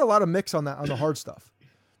he's got a lot of mix on the hard stuff.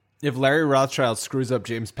 If Larry Rothschild screws up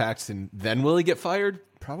James Paxton, then will he get fired?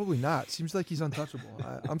 Probably not. Seems like he's untouchable.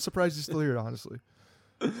 I'm surprised he's still here, honestly.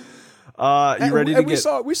 Ready to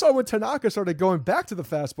get... We saw when Tanaka started going back to the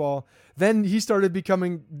fastball, then he started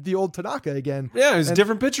becoming the old Tanaka again. Yeah, he's a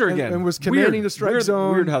different pitcher again. And was commanding the strike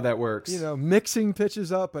zone. Weird how that works. Mixing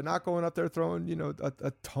pitches up, but not going up there throwing,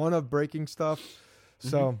 a ton of breaking stuff.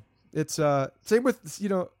 So it's same with,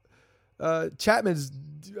 Chapman's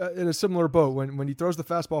in a similar boat. When he throws the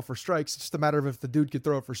fastball for strikes, it's just a matter of if the dude could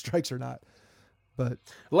throw it for strikes or not. But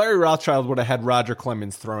Larry Rothschild would have had Roger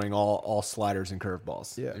Clemens throwing all sliders and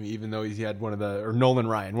curveballs. Yeah. I mean, even though he had or Nolan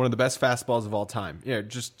Ryan, one of the best fastballs of all time. Yeah,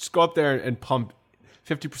 just go up there and pump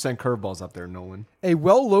 50% curveballs up there, Nolan. A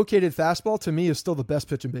well-located fastball, to me, is still the best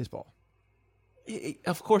pitch in baseball.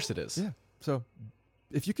 Of course it is. Yeah. So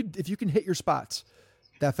if you can hit your spots,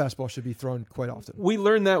 that fastball should be thrown quite often. We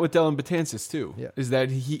learned that with Dylan Betances too. Yeah. Is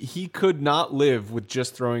that he could not live with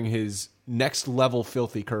just throwing his next level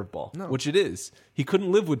filthy curveball, which it is. He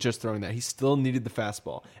couldn't live with just throwing that. He still needed the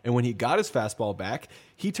fastball. And when he got his fastball back,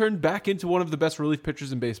 he turned back into one of the best relief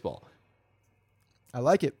pitchers in baseball. I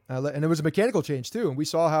like it. And it was a mechanical change too. And we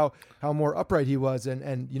saw how more upright he was.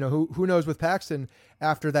 And who knows with Paxton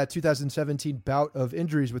after that 2017 bout of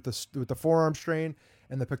injuries with the forearm strain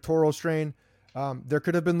and the pectoral strain, there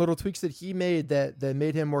could have been little tweaks that he made that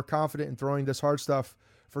made him more confident in throwing this hard stuff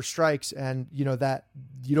for strikes, and that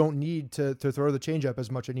you don't need to throw the changeup as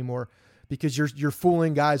much anymore because you're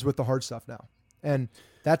fooling guys with the hard stuff now. And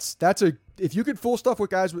if you could fool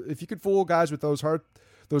guys with those hard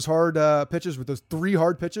pitches, with those 3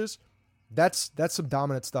 hard pitches, that's some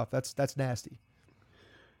dominant stuff. That's nasty.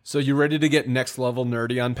 So you ready to get next level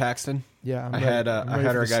nerdy on Paxton? Yeah, I had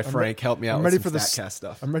our guy Frank help me out with some StatCast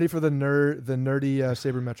stuff. I'm ready for the nerdy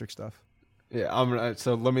sabermetric stuff. Yeah,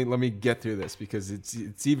 so let me get through this because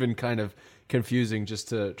it's even kind of confusing just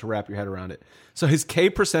to wrap your head around it. So his K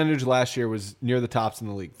percentage last year was near the tops in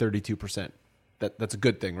the league, 32%. That's a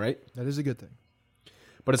good thing, right? That is a good thing.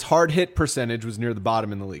 But his hard hit percentage was near the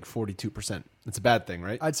bottom in the league, 42%. That's a bad thing,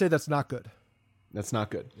 right? I'd say that's not good. That's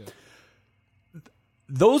not good. Yeah.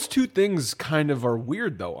 Those two things kind of are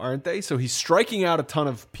weird, though, aren't they? So he's striking out a ton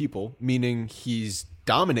of people, meaning he's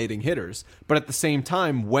dominating hitters, but at the same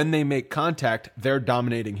time, when they make contact, they're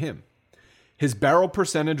dominating him. His barrel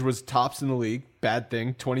percentage was tops in the league. Bad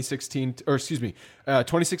thing. 2016 to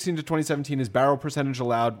 2017, his barrel percentage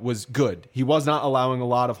allowed was good. He was not allowing a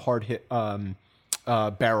lot of hard hit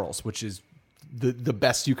barrels, which is the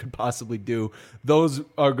best you could possibly do. Those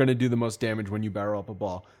are going to do the most damage when you barrel up a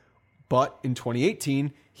ball. But in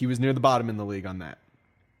 2018, he was near the bottom in the league on that.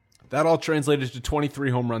 That all translated to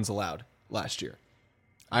 23 home runs allowed last year.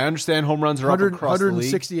 I understand home runs are up across the league.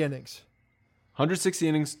 160 innings. 160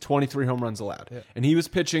 innings, 23 home runs allowed. Yeah. And he was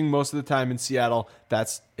pitching most of the time in Seattle.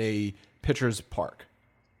 That's a pitcher's park.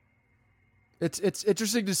 It's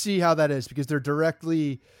interesting to see how that is because they're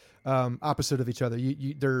directly opposite of each other.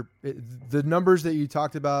 The numbers that you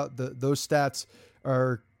talked about, those stats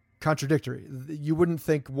are contradictory. You wouldn't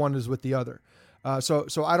think one is with the other.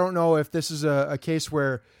 So I don't know if this is a case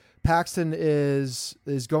where Paxton is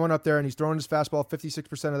going up there and he's throwing his fastball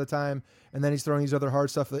 56% of the time, and then he's throwing these other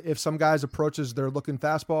hard stuff. If some guys approaches their looking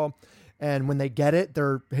fastball, and when they get it,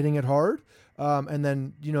 they're hitting it hard, and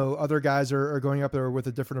then other guys are going up there with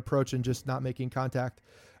a different approach and just not making contact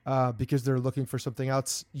because they're looking for something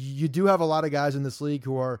else. You do have a lot of guys in this league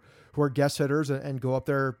who are guest hitters and go up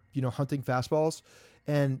there hunting fastballs.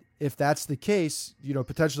 And if that's the case,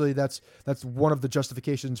 potentially that's one of the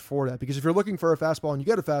justifications for that. Because if you're looking for a fastball and you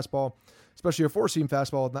get a fastball, especially a four-seam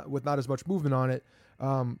fastball with not as much movement on it,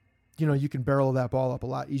 you can barrel that ball up a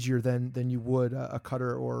lot easier than you would a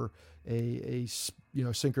cutter or a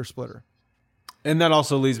sinker splitter. And that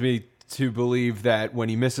also leads me to believe that when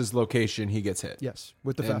he misses location, he gets hit. Yes,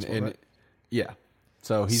 with the fastball. Right? Yeah,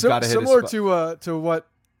 so he's got to hit similar to what.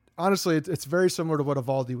 Honestly, it's very similar to what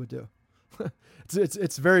Eovaldi would do.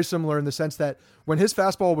 It's very similar in the sense that when his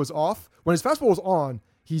fastball was off, when his fastball was on,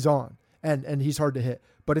 he's on, and he's hard to hit.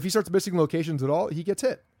 But if he starts missing locations at all, he gets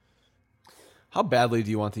hit. How badly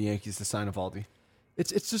do you want the Yankees to sign Eovaldi?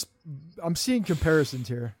 It's just I'm seeing comparisons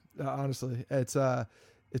here. Honestly, it's a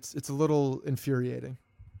little infuriating.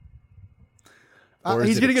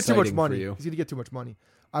 He's going to get too much money. He's going to get too much money.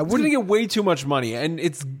 He's going to get way too much money, and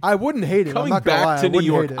I wouldn't hate it. Coming back to New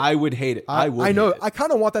York, I would hate it. I know. I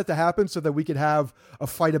kind of want that to happen so that we could have a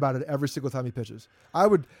fight about it every single time he pitches. I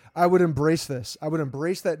would embrace this. I would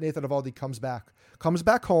embrace that Nathan Eovaldi comes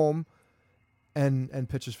back home, and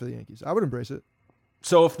pitches for the Yankees. I would embrace it.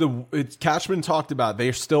 So if Cashman talked about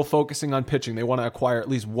they're still focusing on pitching, they want to acquire at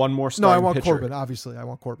least one more starting pitcher. No, I want pitcher. Corbin. Obviously, I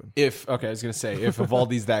want Corbin. I was going to say, if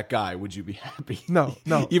Eovaldi's that guy, would you be happy? No.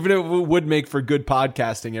 Even if it would make for good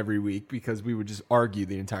podcasting every week because we would just argue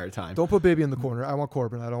the entire time. Don't put baby in the corner. I want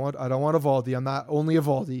Corbin. I don't want Eovaldi. I'm not only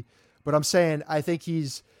Eovaldi, but I'm saying I think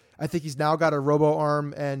he's now got a robo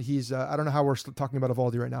arm, and he's I don't know how we're talking about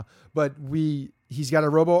Eovaldi right now, but he's got a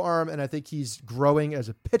robo arm, and I think he's growing as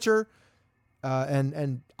a pitcher.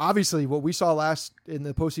 And obviously what we saw last in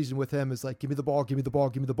the postseason with him is like, give me the ball,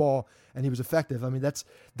 and he was effective. I mean,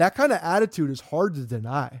 that kind of attitude is hard to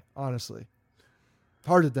deny, honestly.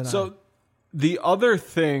 Hard to deny. So the other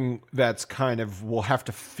thing that's kind of we'll have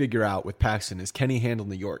to figure out with Paxton is, can he handle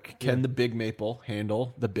New York? Can the Big Maple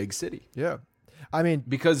handle the big city? Yeah. I mean,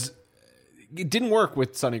 because it didn't work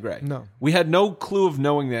with Sonny Gray. No. We had no clue of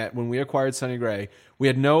knowing that when we acquired Sonny Gray. We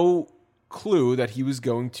had no clue that he was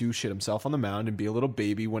going to shit himself on the mound and be a little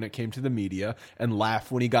baby when it came to the media and laugh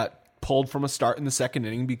when he got pulled from a start in the second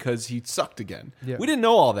inning because he sucked again. Yeah. We didn't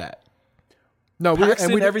know all that. No,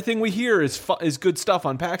 Paxton, everything we hear is good stuff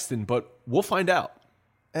on Paxton, but we'll find out.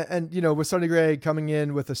 And with Sonny Gray coming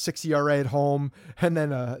in with a 6 ERA at home and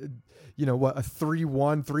then a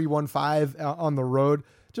 3.1, 3.15 on the road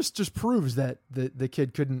just proves that the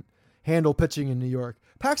kid couldn't handle pitching in New York.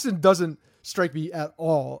 Paxton doesn't strike me at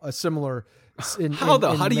all a similar. How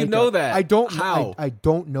do you know that? I don't. How? I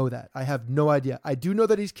don't know that. I have no idea. I do know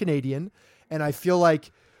that he's Canadian, and I feel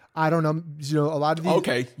like I don't know. A lot of these.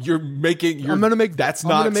 Okay, I'm going to make. That's I'm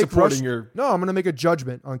not gonna make supporting your. No, I'm going to make a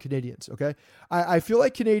judgment on Canadians. Okay, I feel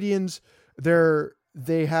like Canadians they're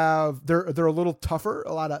a little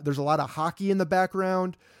tougher. There's a lot of hockey in the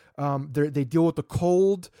background. They deal with the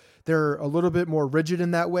cold. They're a little bit more rigid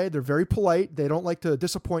in that way. They're very polite. They don't like to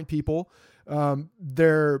disappoint people. So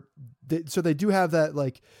they do have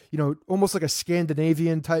that, almost like a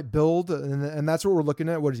Scandinavian type build. And that's what we're looking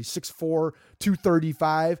at. What is he? 6'4",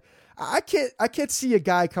 235. I can't see a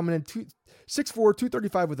guy coming in 6'4",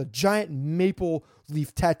 235 with a giant maple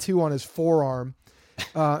leaf tattoo on his forearm.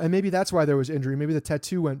 And maybe that's why there was injury. Maybe the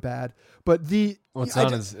tattoo went bad, but I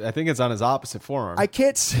think it's on his opposite forearm. I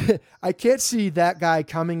can't see that guy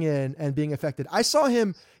coming in and being affected. I saw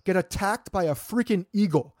him get attacked by a freaking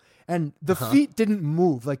eagle, and the feet didn't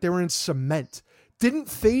move, like they were in cement. Didn't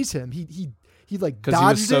phase him. He dodged it. Because he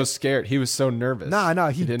was so scared. He was so nervous. No.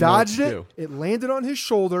 He dodged it. It landed on his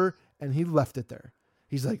shoulder, and he left it there.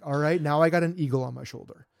 He's like, all right, now I got an eagle on my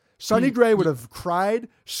shoulder. Sonny Gray would have cried,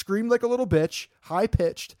 screamed like a little bitch, high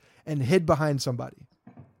pitched, and hid behind somebody.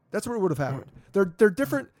 That's what would have happened. They're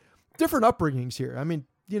different different upbringings here. I mean,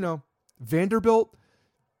 Vanderbilt,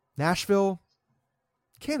 Nashville,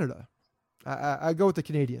 Canada. I go with the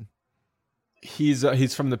Canadian.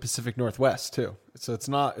 He's from the Pacific Northwest too, so it's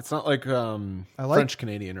not like French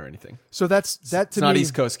Canadian or anything. So that's it's not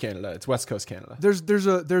East Coast Canada. It's West Coast Canada.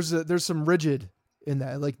 There's some rigid in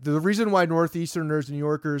that. Like the reason why Northeasterners and New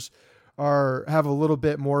Yorkers have a little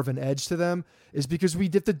bit more of an edge to them is because we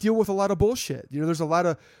have to deal with a lot of bullshit. There's a lot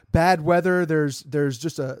of bad weather. There's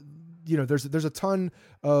just there's a ton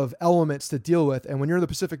of elements to deal with, and when you're in the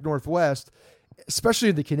Pacific Northwest, especially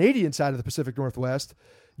in the Canadian side of the Pacific Northwest,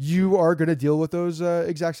 you are going to deal with those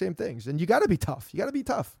exact same things. And you got to be tough.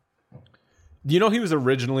 Do you know he was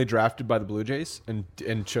originally drafted by the Blue Jays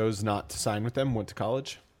and chose not to sign with them, went to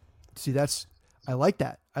college? See, I like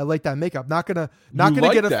that. I like that makeup. Not gonna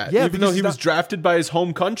get that. Yeah, even though he was drafted by his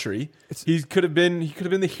home country, he could have been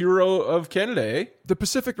the hero of Canada. Eh? The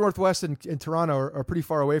Pacific Northwest and Toronto are pretty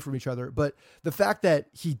far away from each other, but the fact that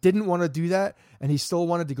he didn't want to do that and he still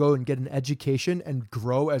wanted to go and get an education and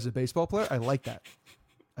grow as a baseball player, I like that.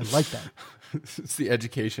 It's the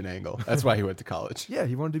education angle. That's why he went to college. Yeah,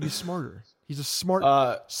 he wanted to be smarter. He's a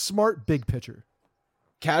smart big pitcher.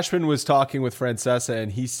 Cashman was talking with Francesa,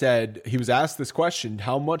 and he said he was asked this question: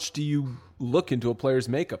 how much do you look into a player's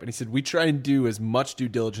makeup? And he said, we try and do as much due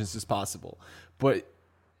diligence as possible. But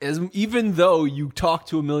even though you talk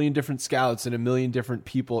to a million different scouts and a million different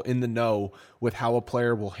people in the know with how a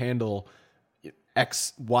player will handle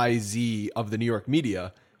X, Y, Z of the New York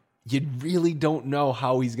media, you really don't know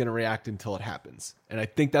how he's going to react until it happens. And I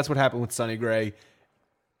think that's what happened with Sonny Gray.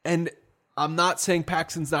 And I'm not saying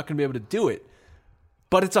Paxton's not going to be able to do it,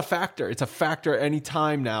 but it's a factor. It's a factor any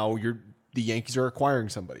time now the Yankees are acquiring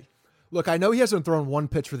somebody. Look, I know he hasn't thrown one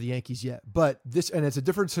pitch for the Yankees yet, but it's a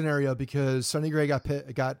different scenario because Sonny Gray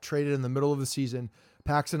got traded in the middle of the season.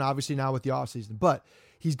 Paxton obviously now with the offseason, but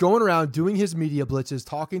he's going around doing his media blitzes,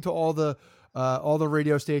 talking to all the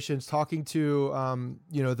radio stations, talking to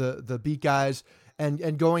the beat guys,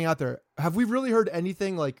 and going out there. Have we really heard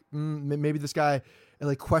anything like maybe this guy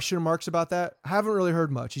like question marks about that? I haven't really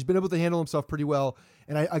heard much. He's been able to handle himself pretty well.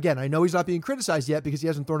 And I know he's not being criticized yet because he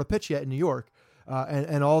hasn't thrown a pitch yet in New York.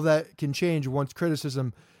 And all that can change once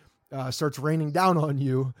criticism starts raining down on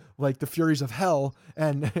you like the furies of hell.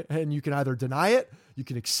 And you can either deny it, you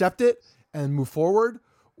can accept it and move forward,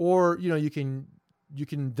 or you can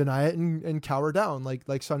deny it and cower down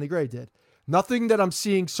like Sonny Gray did. Nothing that I'm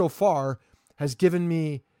seeing so far has given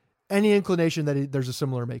me any inclination that there's a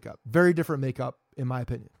similar makeup. Very different makeup, in my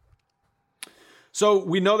opinion. So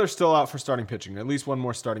we know they're still out for starting pitching. At least one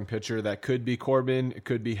more starting pitcher. That could be Corbin. It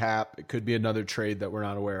could be Happ. It could be another trade that we're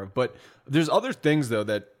not aware of. But there's other things, though,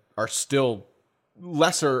 that are still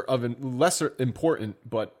lesser important,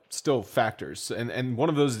 but still factors. And one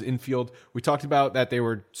of those is infield. We talked about that they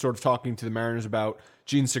were sort of talking to the Mariners about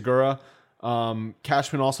Gene Segura.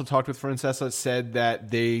 Cashman also talked with Francesa, said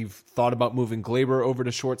that they've thought about moving Glaber over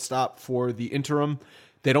to shortstop for the interim.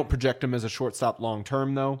 They don't project him as a shortstop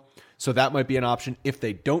long-term, though. So that might be an option if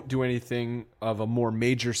they don't do anything of a more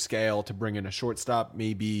major scale to bring in a shortstop,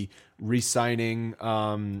 maybe re-signing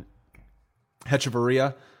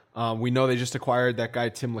Hechavarria. We know they just acquired that guy,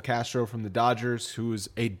 Tim LeCastro from the Dodgers, who's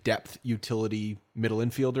a depth utility middle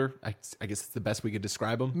infielder. I guess it's the best we could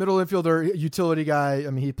describe him. Middle infielder, utility guy. I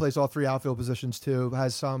mean, he plays all three outfield positions too,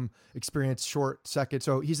 has some experience short, second.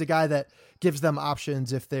 So he's a guy that gives them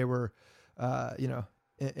options if they were,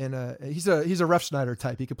 he's a Ref Snyder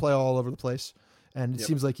type. He could play all over the place. And it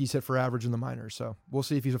seems like he's hit for average in the minors. So we'll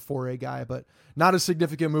see if he's a 4A guy, but not a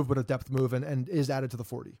significant move, but a depth move and is added to the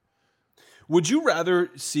 40. Would you rather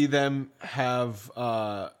see them have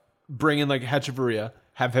bring in like Hechavarria,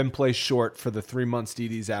 have him play short for the 3 months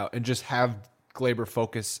Didi's out, and just have Glaber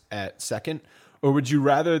focus at second? Or would you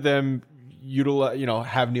rather them utilize,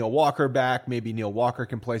 have Neil Walker back? Maybe Neil Walker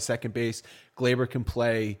can play second base, Glaber can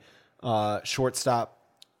play shortstop.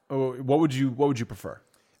 What would you prefer?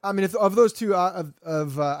 I mean, if of those two,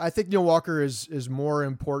 I think Neil Walker is more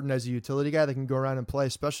important as a utility guy that can go around and play,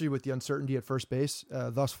 especially with the uncertainty at first base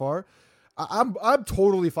thus far. I'm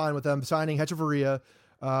totally fine with them signing Hechavarria.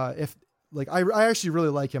 I actually really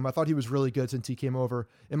like him. I thought he was really good since he came over.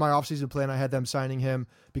 In my offseason plan, I had them signing him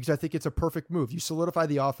because I think it's a perfect move. You solidify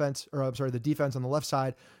the the defense on the left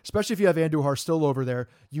side, especially if you have Andujar still over there.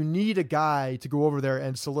 You need a guy to go over there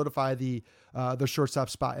and solidify the shortstop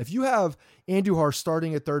spot. If you have Andujar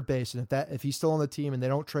starting at third base, and if he's still on the team and they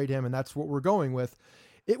don't trade him, and that's what we're going with,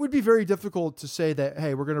 it would be very difficult to say that,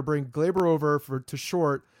 hey, we're going to bring Glaber over to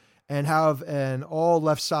short and have an all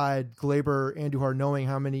left side Glaber, Andujar, knowing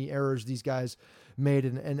how many errors these guys made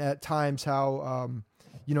and at times how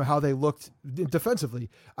how they looked defensively.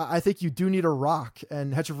 I think you do need a rock,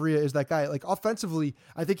 and Hechavarria is that guy. Like offensively,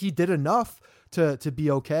 I think he did enough to be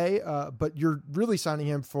okay, but you're really signing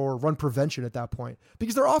him for run prevention at that point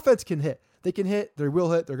because their offense can hit. They can hit, they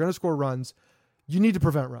will hit, they're going to score runs. You need to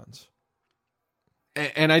prevent runs.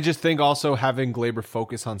 And I just think also having Glaber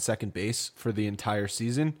focus on second base for the entire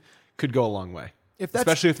season could go a long way.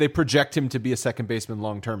 Especially if they project him to be a second baseman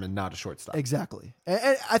long-term and not a shortstop. Exactly.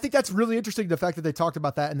 And I think that's really interesting, the fact that they talked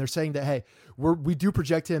about that and they're saying that, hey, we do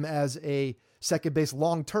project him as a second base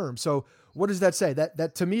long-term. So what does that say?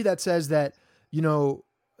 That to me, that says that,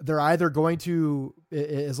 they're either going to,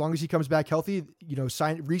 as long as he comes back healthy,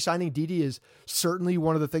 re-signing Didi is certainly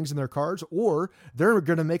one of the things in their cards, or they're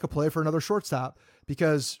going to make a play for another shortstop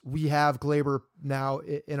because we have Glaber now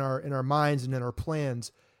in our minds and in our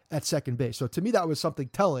plans at second base. So to me, that was something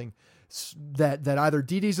telling that either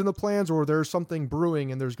Didi's in the plans or there's something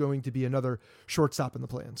brewing and there's going to be another shortstop in the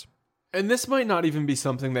plans. And this might not even be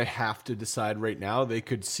something they have to decide right now. They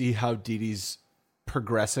could see how Didi's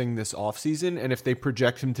progressing this offseason, and if they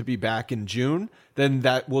project him to be back in June, then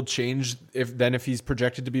that will change. If he's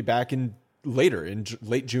projected to be back in later in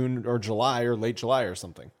late June or July or late July or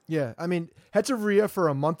something. Yeah, I mean, Hechavarria for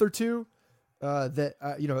a month or two,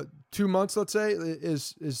 2 months, let's say,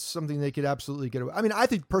 is something they could absolutely get away. I mean, I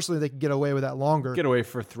think personally they could get away with that longer. Get away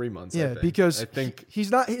for 3 months. Yeah, because I think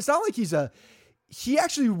he's not. It's not like he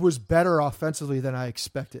actually was better offensively than I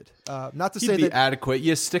expected. Not to He'd say be that adequate.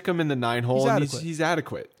 You stick him in the 9 hole, he's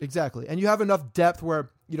adequate. Exactly, and you have enough depth where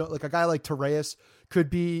like a guy like Torreyes could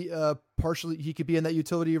be partially. He could be in that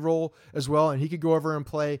utility role as well, and he could go over and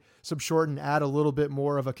play some short and add a little bit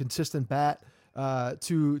more of a consistent bat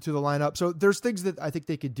to the lineup. So there's things that I think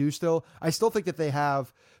they could do still. I still think that they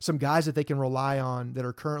have some guys that they can rely on that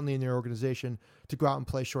are currently in their organization to go out and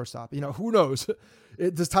play shortstop. Who knows?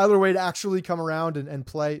 Does Tyler Wade actually come around and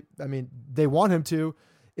play? I mean, they want him to.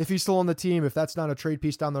 If he's still on the team, if that's not a trade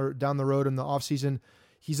piece down the road in the offseason,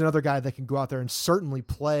 he's another guy that can go out there and certainly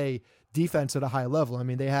play defense at a high level. I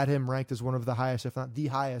mean, they had him ranked as one of the highest, if not the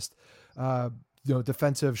highest,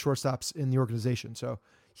 defensive shortstops in the organization. So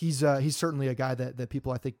he's certainly a guy that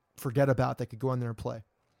people I think forget about that could go in there and play.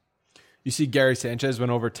 You see Gary Sanchez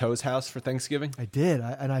went over Toe's house for Thanksgiving? I did.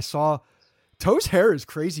 And I saw Toe's hair is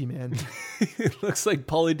crazy, man. It looks like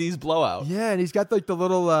Pauly D's blowout. Yeah, and he's got like the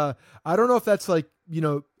little, I don't know if that's like,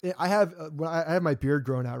 I have my beard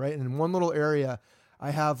grown out, right? And in one little area,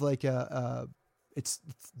 I have like it's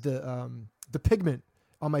the pigment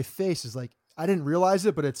on my face is like, I didn't realize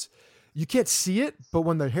it, but you can't see it, but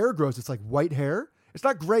when the hair grows, it's like white hair. It's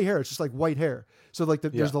not gray hair. It's just like white hair. So like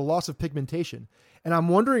there's the loss of pigmentation. And I'm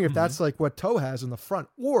wondering if that's like what Toe has in the front,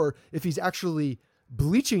 or if he's actually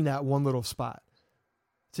bleaching that one little spot.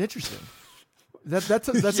 It's interesting. That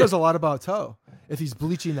says a lot about Toe. If he's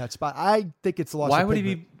bleaching that spot, I think it's a loss. Why would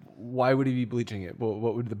he be bleaching it?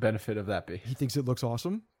 What would the benefit of that be? He thinks it looks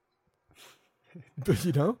awesome. But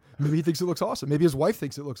maybe he thinks it looks awesome. Maybe his wife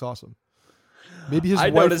thinks it looks awesome. Maybe his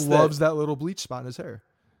wife loves that little bleach spot in his hair.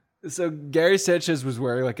 So Gary Sanchez was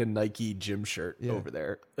wearing like a Nike gym shirt over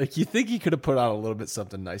there. Like, you think he could have put on a little bit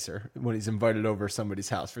something nicer when he's invited over somebody's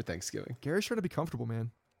house for Thanksgiving. Gary's trying to be comfortable,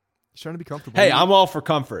 man. He's trying to be comfortable. Hey, I'm all for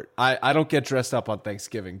comfort. I don't get dressed up on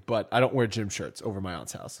Thanksgiving, but I don't wear gym shirts over my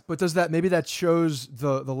aunt's house. But maybe that shows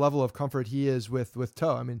the level of comfort he is with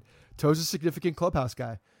Toe. I mean, Toe's a significant clubhouse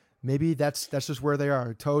guy. Maybe that's just where they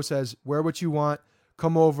are. Toe says, wear what you want,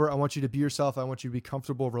 come over. I want you to be yourself. I want you to be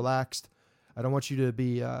comfortable, relaxed. I don't want you to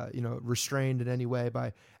be, restrained in any way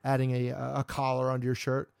by adding a collar under your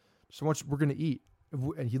shirt. So we're going to eat.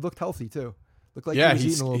 And he looked healthy too. Looked like he was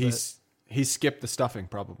eating a little bit. He skipped the stuffing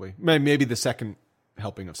probably. Maybe the second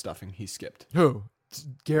helping of stuffing he skipped. Who?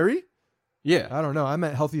 Gary? Yeah. I don't know. I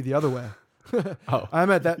meant healthy the other way. Oh. I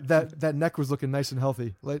meant that neck was looking nice and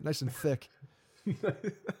healthy, nice and thick.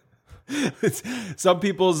 Some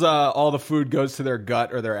people's all the food goes to their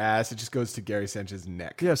gut or their ass. It just goes to Gary Sanchez's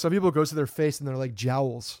neck. Yeah, some people it goes to their face and they're like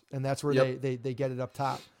jowls, and that's where they get it up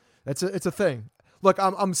top. It's a thing. Look,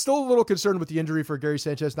 I'm still a little concerned with the injury for Gary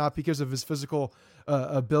Sanchez, not because of his physical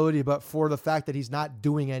ability, but for the fact that he's not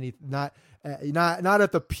doing any, not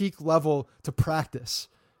at the peak level to practice.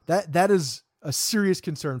 That is a serious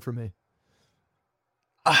concern for me.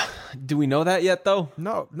 Do we know that yet, though?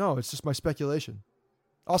 No, it's just my speculation.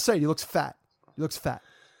 I'll say it, he looks fat.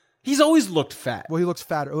 He's always looked fat. Well, he looks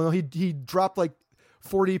fatter. Well, he dropped like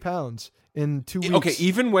 40 pounds in 2 weeks. Okay,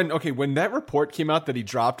 even when that report came out that he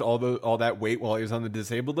dropped all that weight while he was on the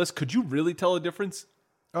disabled list, could you really tell a difference?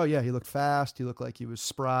 Oh yeah, he looked fast. He looked like he was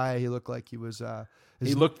spry. He looked like he was.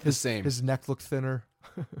 He looked the same. His neck looked thinner.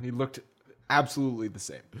 He looked absolutely the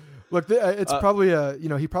same. Look, it's probably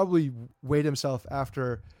he probably weighed himself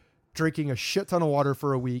after drinking a shit ton of water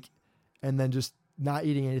for a week and then just not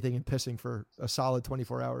eating anything and pissing for a solid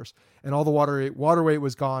 24 hours. And all the water weight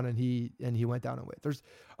was gone and he went down in weight.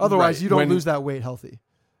 Otherwise you don't lose that weight healthy.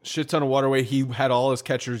 Shit ton of water weight. He had all his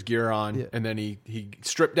catcher's gear on, and then he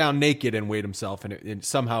stripped down naked and weighed himself, and it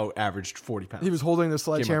somehow averaged 40 pounds. He was holding the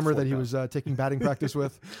sledgehammer that he was taking batting practice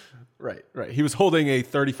with. Right. He was holding a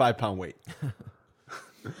 35-pound weight.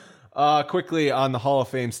 Quickly on the Hall of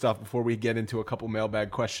Fame stuff before we get into a couple mailbag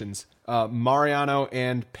questions. Mariano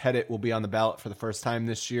and Pettit will be on the ballot for the first time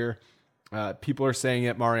this year. People are saying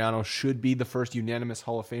that Mariano should be the first unanimous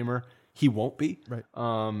Hall of Famer. He won't be. Right.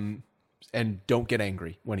 And don't get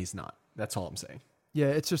angry when he's not. That's all I'm saying. Yeah,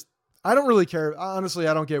 it's just I don't really care. Honestly,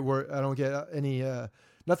 I don't get any.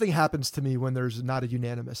 Nothing happens to me when there's not a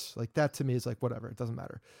unanimous. Like that to me is like whatever. It doesn't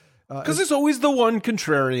matter. Because there's always the one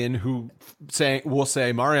contrarian who will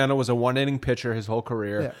say Mariano was a one-inning pitcher his whole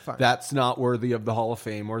career. Yeah, that's not worthy of the Hall of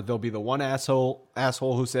Fame. Or there'll be the one asshole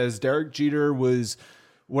who says Derek Jeter was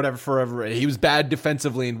whatever forever. He was bad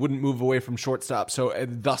defensively and wouldn't move away from shortstop. So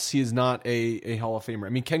thus he is not a Hall of Famer. I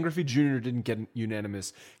mean, Ken Griffey Jr. didn't get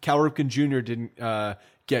unanimous. Cal Ripken Jr. didn't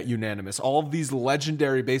get unanimous. All of these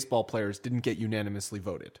legendary baseball players didn't get unanimously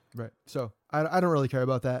voted. Right. So I don't really care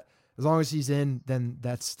about that. As long as he's in, then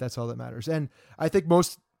that's all that matters. And I think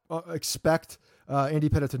most expect Andy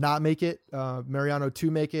Pettit to not make it, Mariano to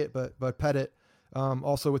make it, but Pettit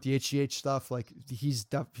also with the HGH stuff, like he's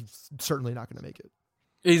certainly not going to make it.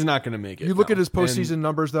 He's not going to make it. You look at his postseason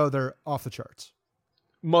numbers, though; they're off the charts.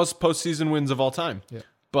 Most postseason wins of all time. Yeah.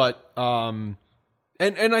 But and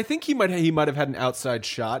I think he might have had an outside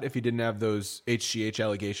shot if he didn't have those HGH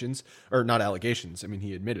allegations, or not allegations. I mean,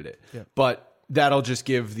 he admitted it. Yeah. But that'll just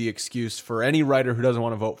give the excuse for any writer who doesn't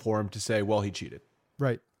want to vote for him to say, well, he cheated.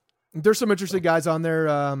 Right. There's some interesting guys on there.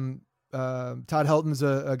 Todd Helton's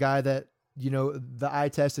a guy that, the eye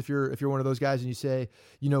test, if you're one of those guys and you say,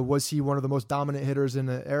 was he one of the most dominant hitters in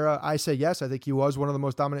the era? I say yes. I think he was one of the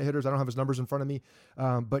most dominant hitters. I don't have his numbers in front of me,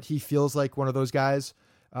 but he feels like one of those guys.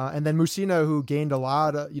 And then Mussina, who gained a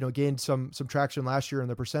lot, gained some traction last year in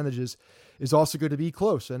the percentages, is also going to be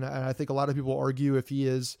close. And I think a lot of people argue if he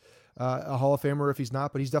is a Hall of Famer, if he's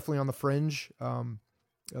not, but he's definitely on the fringe.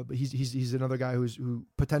 But he's another guy who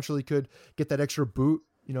potentially could get that extra boot,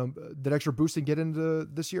 that extra boost and get into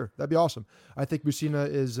this year. That'd be awesome. I think Mussina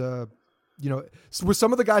is, with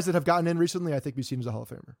some of the guys that have gotten in recently, I think Mussina's a Hall of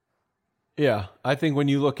Famer. Yeah, I think when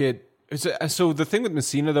you look at so the thing with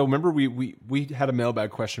Mussina, though, remember we had a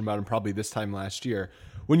mailbag question about him probably this time last year.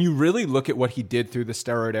 When you really look at what he did through the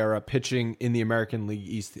steroid era, pitching in the American League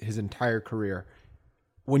East his entire career,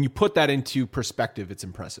 when you put that into perspective, it's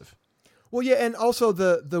impressive. Well, yeah, and also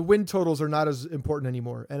the win totals are not as important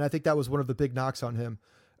anymore, and I think that was one of the big knocks on him.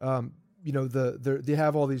 They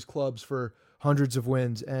have all these clubs for hundreds of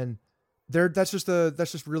wins, and that's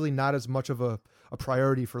just really not as much of a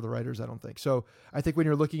priority for the writers, I don't think. So I think when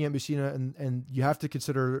you're looking at Mussina and you have to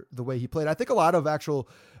consider the way he played, I think a lot of actual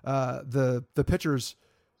the pitchers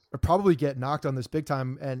probably get knocked on this big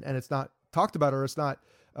time, and it's not talked about or it's not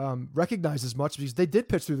recognized as much because they did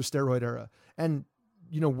pitch through the steroid era. And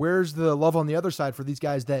where's the love on the other side for these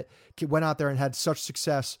guys that went out there and had such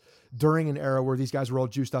success during an era where these guys were all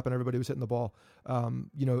juiced up and everybody was hitting the ball, at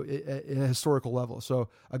a historical level. So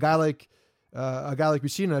a guy like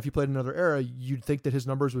Mussina, if he played in another era, you'd think that his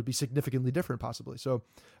numbers would be significantly different, possibly. So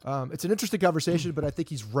it's an interesting conversation, but I think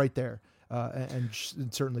he's right there and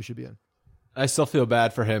certainly should be in. I still feel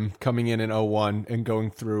bad for him coming in 2001 and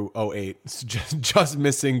going through 2008. It's just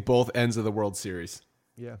missing both ends of the World Series.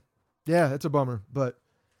 Yeah. Yeah, it's a bummer, but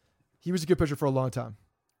he was a good pitcher for a long time.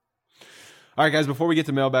 All right, guys, before we get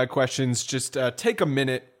to mailbag questions, just take a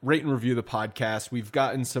minute, rate and review the podcast. We've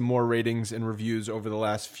gotten some more ratings and reviews over the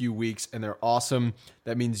last few weeks, and they're awesome.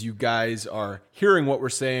 That means you guys are hearing what we're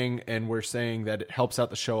saying, and we're saying that it helps out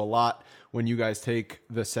the show a lot when you guys take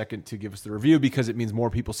the second to give us the review, because it means more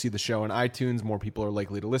people see the show on iTunes, more people are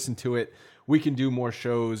likely to listen to it. We can do more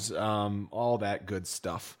shows, all that good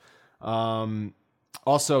stuff.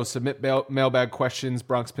 Also, submit mailbag questions.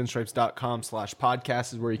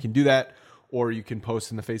 BronxPinstripes.com/podcast is where you can do that. Or you can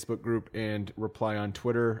post in the Facebook group and reply on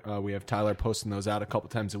Twitter. We have Tyler posting those out a couple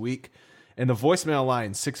times a week. And the voicemail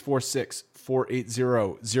line,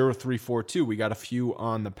 646-480-0342. We got a few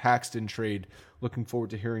on the Paxton trade. Looking forward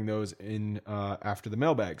to hearing those in after the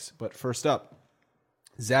mailbags. But first up,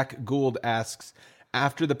 Zach Gould asks,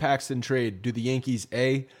 after the Paxton trade, do the Yankees,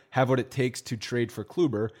 A, have what it takes to trade for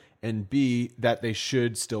Kluber, and B, that they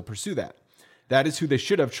should still pursue that? That is who they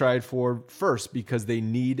should have tried for first because they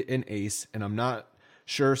need an ace, and I'm not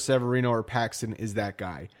Sure, Severino or Paxton is that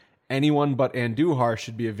guy. Anyone but Andujar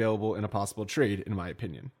should be available in a possible trade, in my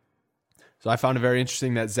opinion. So I found it very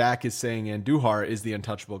interesting that Zach is saying Andujar is the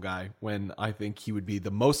untouchable guy when I think he would be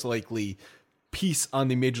the most likely piece on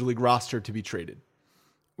the Major League roster to be traded.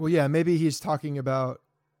 Well, yeah, maybe he's talking about,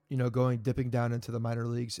 dipping down into the minor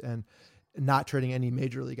leagues and not trading any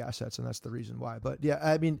major league assets, and that's the reason why. But yeah,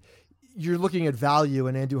 I mean, you're looking at value,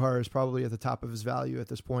 and Andujar is probably at the top of his value at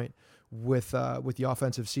this point with the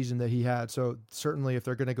offensive season that he had. So certainly, if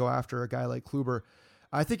they're going to go after a guy like Kluber,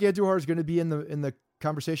 I think Andujar is going to be in the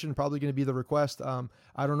conversation, probably going to be the request.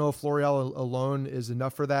 I don't know if Florial alone is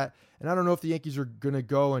enough for that, and I don't know if the Yankees are going to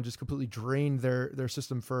go and just completely drain their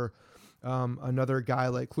system for another guy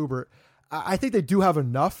like Kluber. I think they do have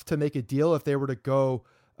enough to make a deal if they were to go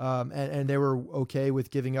and they were okay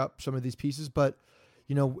with giving up some of these pieces. But,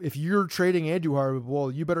 if you're trading Andujar,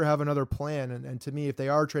 well, you better have another plan. And to me, if they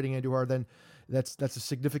are trading Andujar, then that's a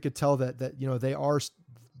significant tell that they are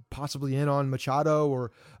possibly in on Machado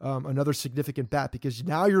or another significant bat, because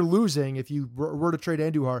now you're losing. If you were to trade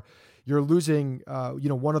Andujar, you're losing,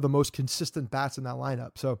 one of the most consistent bats in that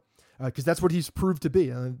lineup. So, because that's what he's proved to be.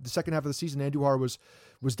 The second half of the season, Andujar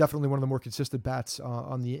was definitely one of the more consistent bats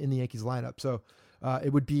in the Yankees lineup. So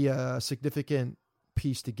it would be a significant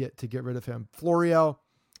piece to get rid of him. Florial,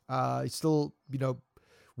 he's still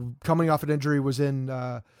coming off an injury, was in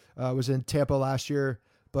Tampa last year,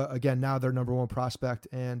 but again now their number one prospect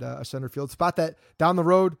and a center field spot that down the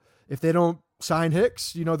road, if they don't sign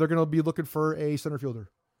Hicks, they're going to be looking for a center fielder.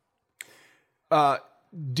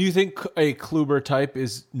 Do you think a Kluber type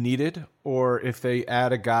is needed, or if they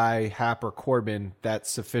add a guy, Happ or Corbin,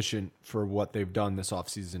 that's sufficient for what they've done this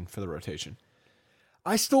offseason for the rotation?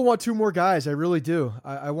 I still want two more guys. I really do.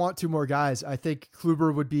 I want two more guys. I think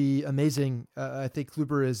Kluber would be amazing. I think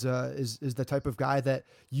Kluber is the type of guy that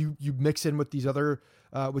you mix in with these other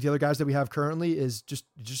with the other guys that we have currently is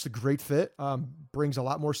just a great fit. Brings a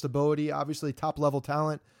lot more stability, obviously top level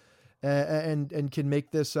talent. And can make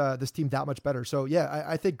this team that much better. So yeah,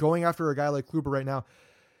 I think going after a guy like Kluber right now,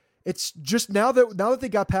 it's just now that they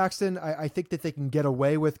got Paxton, I think that they can get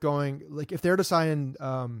away with going, like, if they're to sign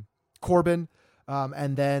Corbin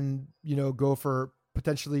and then go for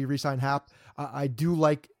potentially re-sign Happ, I do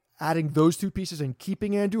like adding those two pieces and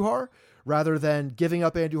keeping Andujar rather than giving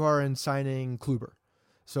up Andujar and signing Kluber.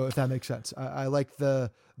 So if that makes sense, I like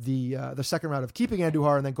the second round of keeping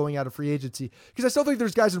Andujar and then going out of free agency, because I still think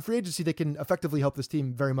there's guys in free agency that can effectively help this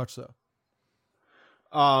team very much so.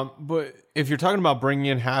 But if you're talking about bringing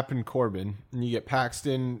in Happ and Corbin, and you get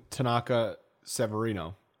Paxton, Tanaka,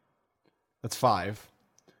 Severino, that's 5.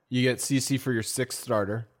 You get CC for your 6th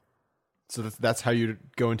starter. So that's how you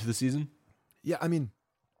go into the season? Yeah, I mean,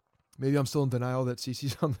 maybe I'm still in denial that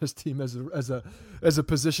CC's on this team as a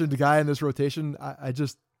positioned guy in this rotation.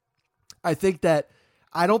 I think that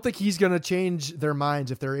I don't think he's going to change their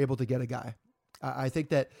minds if they're able to get a guy. I think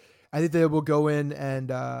they will go in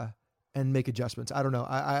and make adjustments. I don't know.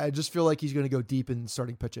 I just feel like he's going to go deep in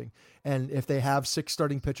starting pitching. And if they have 6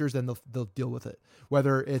 starting pitchers, then they'll deal with it.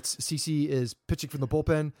 Whether it's CC is pitching from the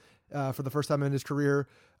bullpen for the first time in his career,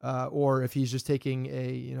 or if he's just taking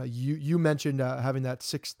you mentioned having that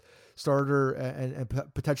 6th starter and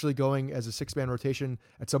potentially going as a 6-man rotation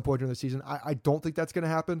at some point during the season. I don't think that's going to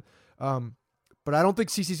happen. But I don't think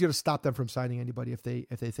CC's going to stop them from signing anybody if they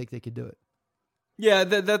think they can do it. Yeah,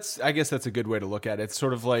 I guess that's a good way to look at it. It's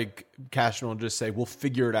sort of like Cashman will just say, we'll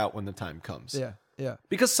figure it out when the time comes. Yeah.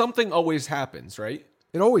 Because something always happens, right?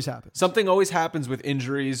 It always happens. Something always happens with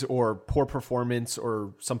injuries or poor performance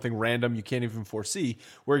or something random you can't even foresee,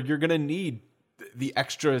 where you're going to need the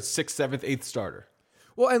extra 6th, 7th, 8th starter.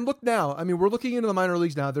 Well, and look now. I mean, we're looking into the minor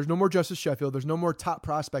leagues now. There's no more Justice Sheffield. There's no more top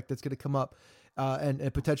prospect that's going to come up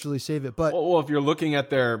and potentially save it. But well, if you're looking at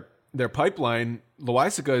their pipeline,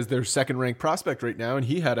 Loaizaga is their 2nd-ranked prospect right now, and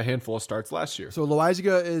he had a handful of starts last year. So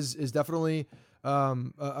Loaizaga is definitely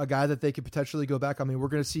a guy that they could potentially go back. I mean, we're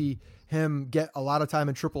going to see him get a lot of time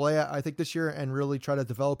in AAA, I think, this year, and really try to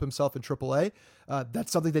develop himself in AAA.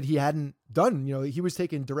 That's something that he hadn't done. He was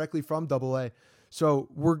taken directly from AA. So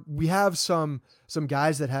we have some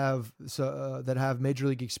guys that have major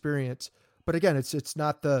league experience, but again, it's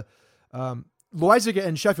not the Loaizaga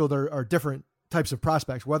and Sheffield are different types of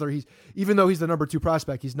prospects. Even though he's the number 2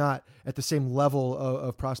 prospect, he's not at the same level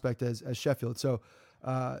of prospect as Sheffield. So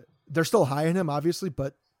they're still high in him, obviously,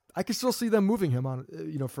 but I can still see them moving him on,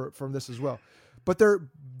 from this as well. But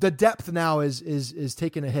the depth now is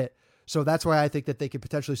taking a hit. So that's why I think that they could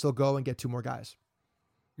potentially still go and get 2 more guys.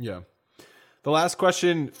 Yeah. The last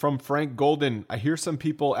question from Frank Golden. I hear some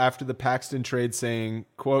people after the Paxton trade saying,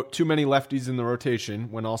 quote, too many lefties in the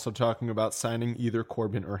rotation when also talking about signing either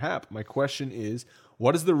Corbin or Happ. My question is,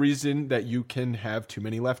 what is the reason that you can have too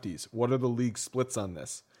many lefties? What are the league splits on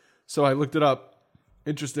this? So I looked it up.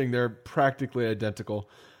 Interesting. They're practically identical.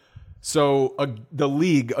 So the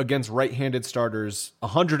league against right-handed starters,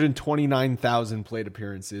 129,000 plate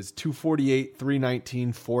appearances, 248,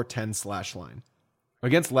 319, 410 slash line.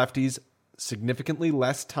 Against lefties, significantly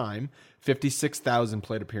less time, 56,000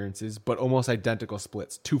 plate appearances, but almost identical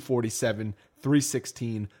splits, 247,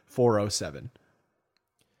 316, 407.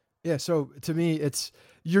 Yeah, so to me,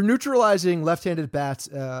 you're neutralizing left-handed bats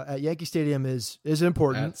at Yankee Stadium is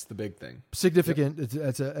important. That's the big thing. Significant.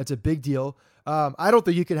 Yep. It's a big deal. I don't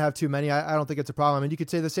think you can have too many. I don't think it's a problem. I mean, you could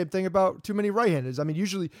say the same thing about too many right-handeds. I mean,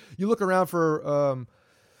 usually you look around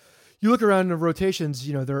in the rotations,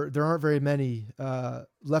 there aren't very many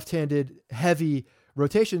left-handed heavy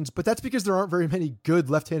rotations, but that's because there aren't very many good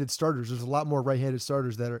left-handed starters. There's a lot more right-handed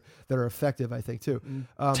starters that are effective, I think, too.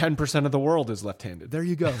 10% of the world is left-handed. There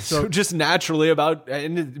you go. So just naturally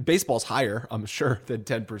and baseball's higher, I'm sure, than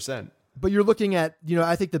 10%. But you're looking at,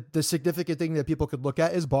 I think the significant thing that people could look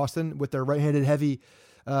at is Boston with their right-handed heavy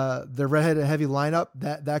lineup.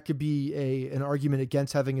 That could be an argument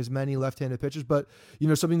against having as many left-handed pitchers. But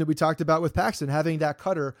something that we talked about with Paxton, having that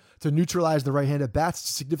cutter to neutralize the right-handed bats, is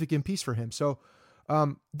a significant piece for him. So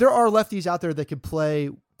there are lefties out there that can play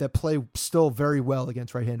still very well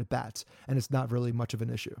against right-handed bats, and it's not really much of an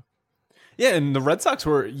issue. Yeah, and the Red Sox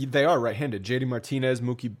they are right-handed. JD Martinez,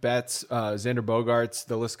 Mookie Betts, Xander Bogaerts,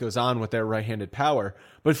 the list goes on with their right-handed power.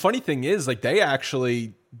 But funny thing is, they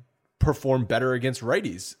actually perform better against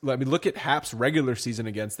righties. I mean, look at Happ's regular season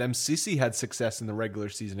against them. CeCe had success in the regular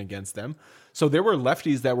season against them. So there were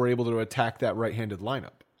lefties that were able to attack that right-handed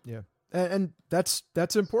lineup. Yeah, and that's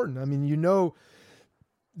important. I mean,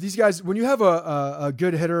 these guys, when you have a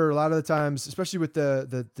good hitter, a lot of the times, especially with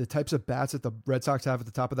the types of bats that the Red Sox have at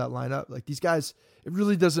the top of that lineup, these guys, it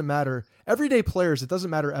really doesn't matter. Everyday players, it doesn't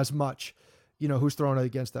matter as much, who's throwing it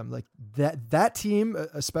against them. That team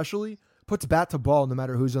especially puts bat to ball no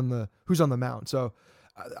matter who's on the mound. So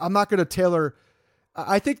I'm not going to tailor.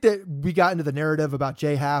 I think that we got into the narrative about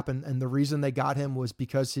J Happ and the reason they got him was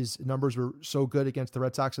because his numbers were so good against the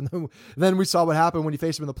Red Sox. And then we saw what happened when he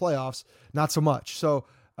faced him in the playoffs. Not so much. So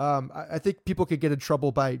I think people could get in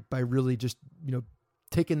trouble by really just,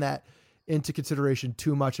 taking that into consideration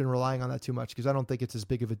too much and relying on that too much, because I don't think it's as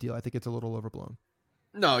big of a deal. I think it's a little overblown.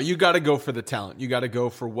 No, you got to go for the talent. You got to go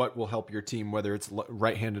for what will help your team, whether it's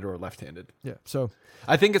right-handed or left-handed. Yeah. So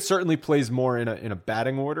I think it certainly plays more in a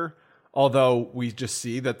batting order, although we just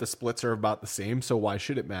see that the splits are about the same. So why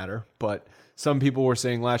should it matter? But some people were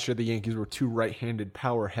saying last year the Yankees were too right-handed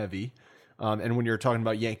power heavy. And when you're talking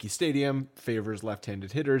about Yankee Stadium favors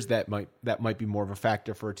left-handed hitters, that might be more of a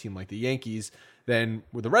factor for a team like the Yankees than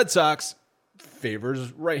with the Red Sox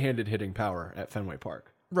favors right-handed hitting power at Fenway Park.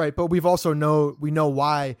 Right, but we know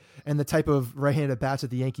why, and the type of right-handed bats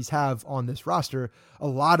that the Yankees have on this roster. A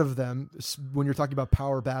lot of them, when you're talking about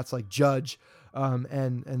power bats like Judge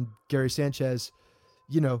and Gary Sanchez,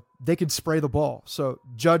 they can spray the ball. So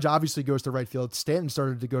Judge obviously goes to right field. Stanton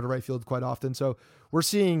started to go to right field quite often. So we're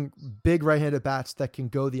seeing big right-handed bats that can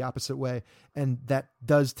go the opposite way, and that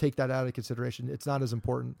does take that out of consideration. It's not as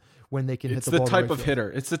important when they can hit the ball. It's the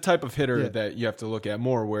type of hitter that you have to look at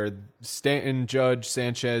more, where Stanton, Judge,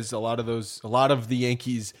 Sanchez, a lot of the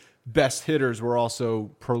Yankees' best hitters were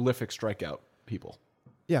also prolific strikeout people.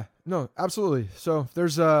 Yeah, no, absolutely. So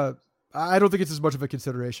there's I don't think it's as much of a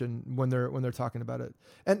consideration when they're talking about it.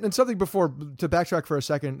 And something before, to backtrack for a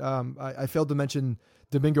second, I failed to mention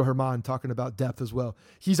Domingo Germán talking about depth as well.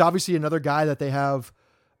 He's obviously another guy that they have.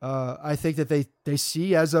 I think that they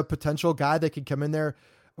see as a potential guy that can come in there,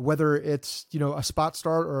 whether it's a spot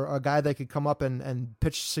start or a guy that could come up and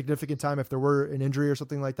pitch significant time if there were an injury or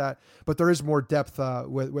something like that. But there is more depth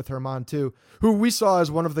with Germán too, who we saw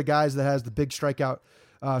as one of the guys that has the big strikeout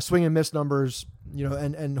swing and miss numbers,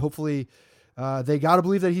 and hopefully they got to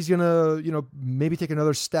believe that he's going to, maybe take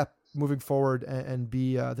another step moving forward and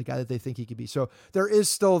be the guy that they think he could be. So there is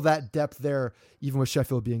still that depth there, even with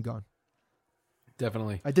Sheffield being gone.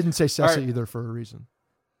 Definitely. I didn't say Sessa either for a reason.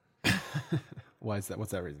 Why is that?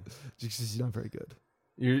 What's that reason? Because he's not very good.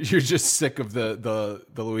 You're just sick of the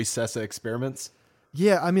Luis Sessa experiments?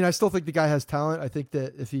 Yeah, I mean, I still think the guy has talent. I think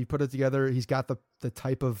that if he put it together, he's got the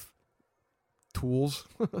type of tools,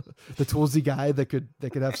 the toolsy guy that could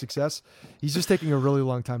have success. He's just taking a really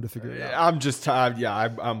long time to figure it out. I'm just tired. Yeah,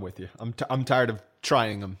 I'm with you. I'm tired of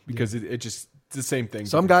trying them because it's the same thing.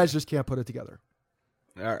 Some guys just can't put it together.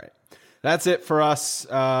 All right. That's it for us.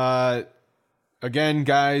 Again,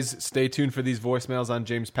 guys, stay tuned for these voicemails on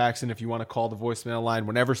James Paxton. If you want to call the voicemail line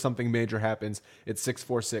whenever something major happens, it's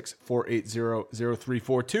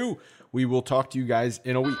 646-480-0342. We will talk to you guys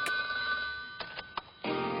in a week.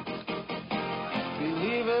 Believe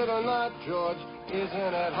it or not, George isn't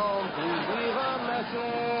at home. Please leave a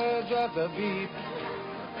message at the beep.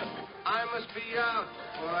 I must be out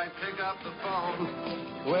before I pick up the phone.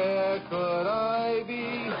 Where could I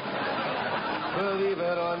be? Believe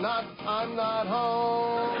it or not, I'm not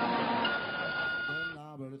home.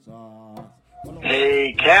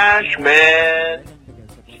 Hey, cash man.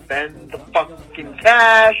 Spend the fucking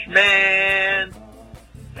cash, man.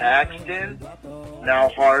 Paxton, now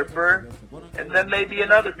Harper, and then maybe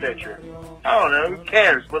another pitcher. I don't know, who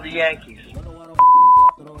cares? We're the Yankees.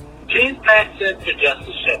 James Paxton for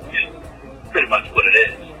Justice Sheffield. Pretty much what it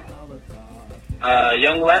is.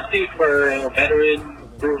 Young lefty for a veteran,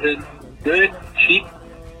 proven, good, cheap,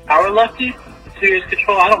 power lefty. Serious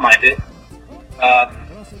control, I don't mind it.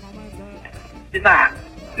 He's not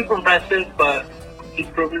super impressive, but he's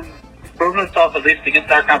proven himself at least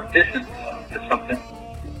against our competition. It's something.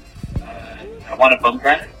 I want a bum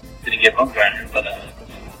grinder. Didn't get bum grinder, but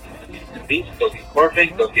the beast, go get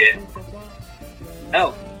Corbin, go get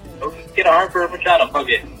go get a Harper or Machado, fuck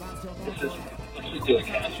it. Let's just do it,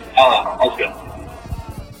 guys. Let's go.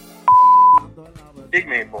 Big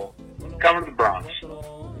Maple, coming to the Bronx.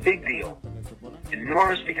 Big deal.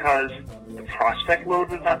 Enormous because the prospect load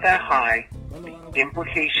was not that high. The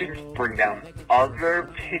implications bring down other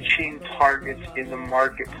pitching targets in the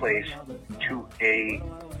marketplace to a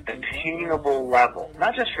attainable level.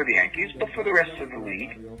 Not just for the Yankees, but for the rest of the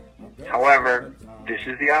league. However, this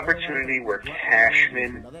is the opportunity where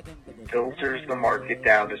Cashman filters the market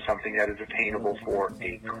down to something that is attainable for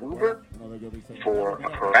a Kluber, for a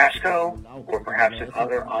Carrasco, or perhaps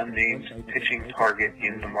another unnamed pitching target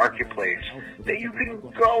in the marketplace that you can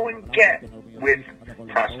go and get with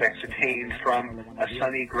prospects attained from a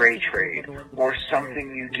Sonny Gray trade or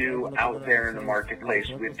something you do out there in the marketplace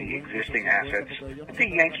with the existing assets that the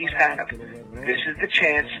Yankees have. This is the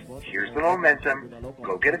chance. Here's the momentum.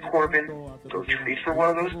 Go get a Corbin. Go trade for one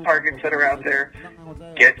of those targets that are out there.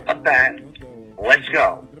 Get a bat. Let's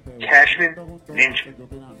go. Cashman, Ninja.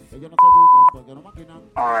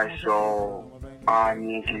 Alright, so I'm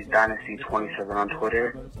Yankees Dynasty 27 on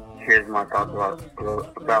Twitter. Here's my thoughts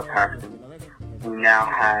about Paxton. We now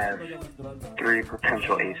have 3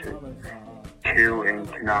 potential aces. 2 in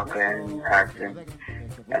Tanaka and Paxton.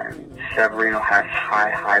 And Severino has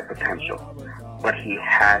high potential. But he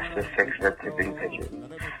has to fix the tipping pitches.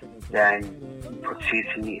 Then put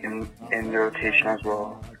CC in the rotation as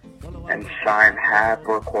well. And sign Happ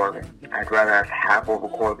or Corbin. I'd rather have Happ over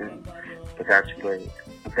Corbin, but that's great.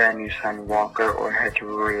 Then you sign Walker or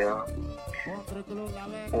Heteria,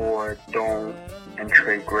 or don't and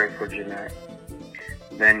trade Gray for Jeanette.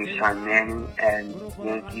 Then you sign Manny, and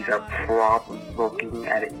Yankees are probably looking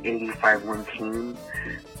at an 85-win team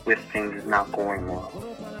with things not going well.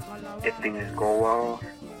 If things go well,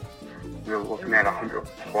 we're looking at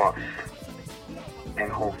 100+,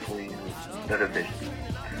 and hopefully the division.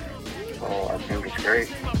 So I think it's great.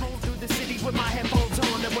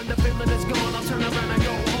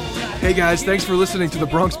 Hey guys, thanks for listening to the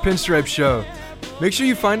Bronx Pinstripe Show. Make sure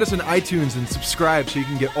you find us on iTunes and subscribe so you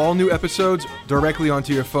can get all new episodes directly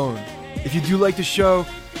onto your phone. If you do like the show,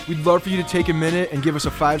 we'd love for you to take a minute and give us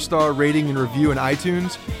a 5-star rating and review in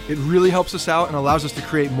iTunes. It really helps us out and allows us to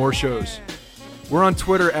create more shows. We're on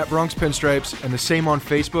Twitter at Bronx Pinstripes and the same on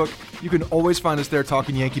Facebook. You can always find us there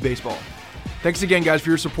talking Yankee baseball. Thanks again, guys, for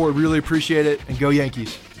your support. Really appreciate it, and go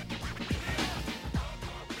Yankees.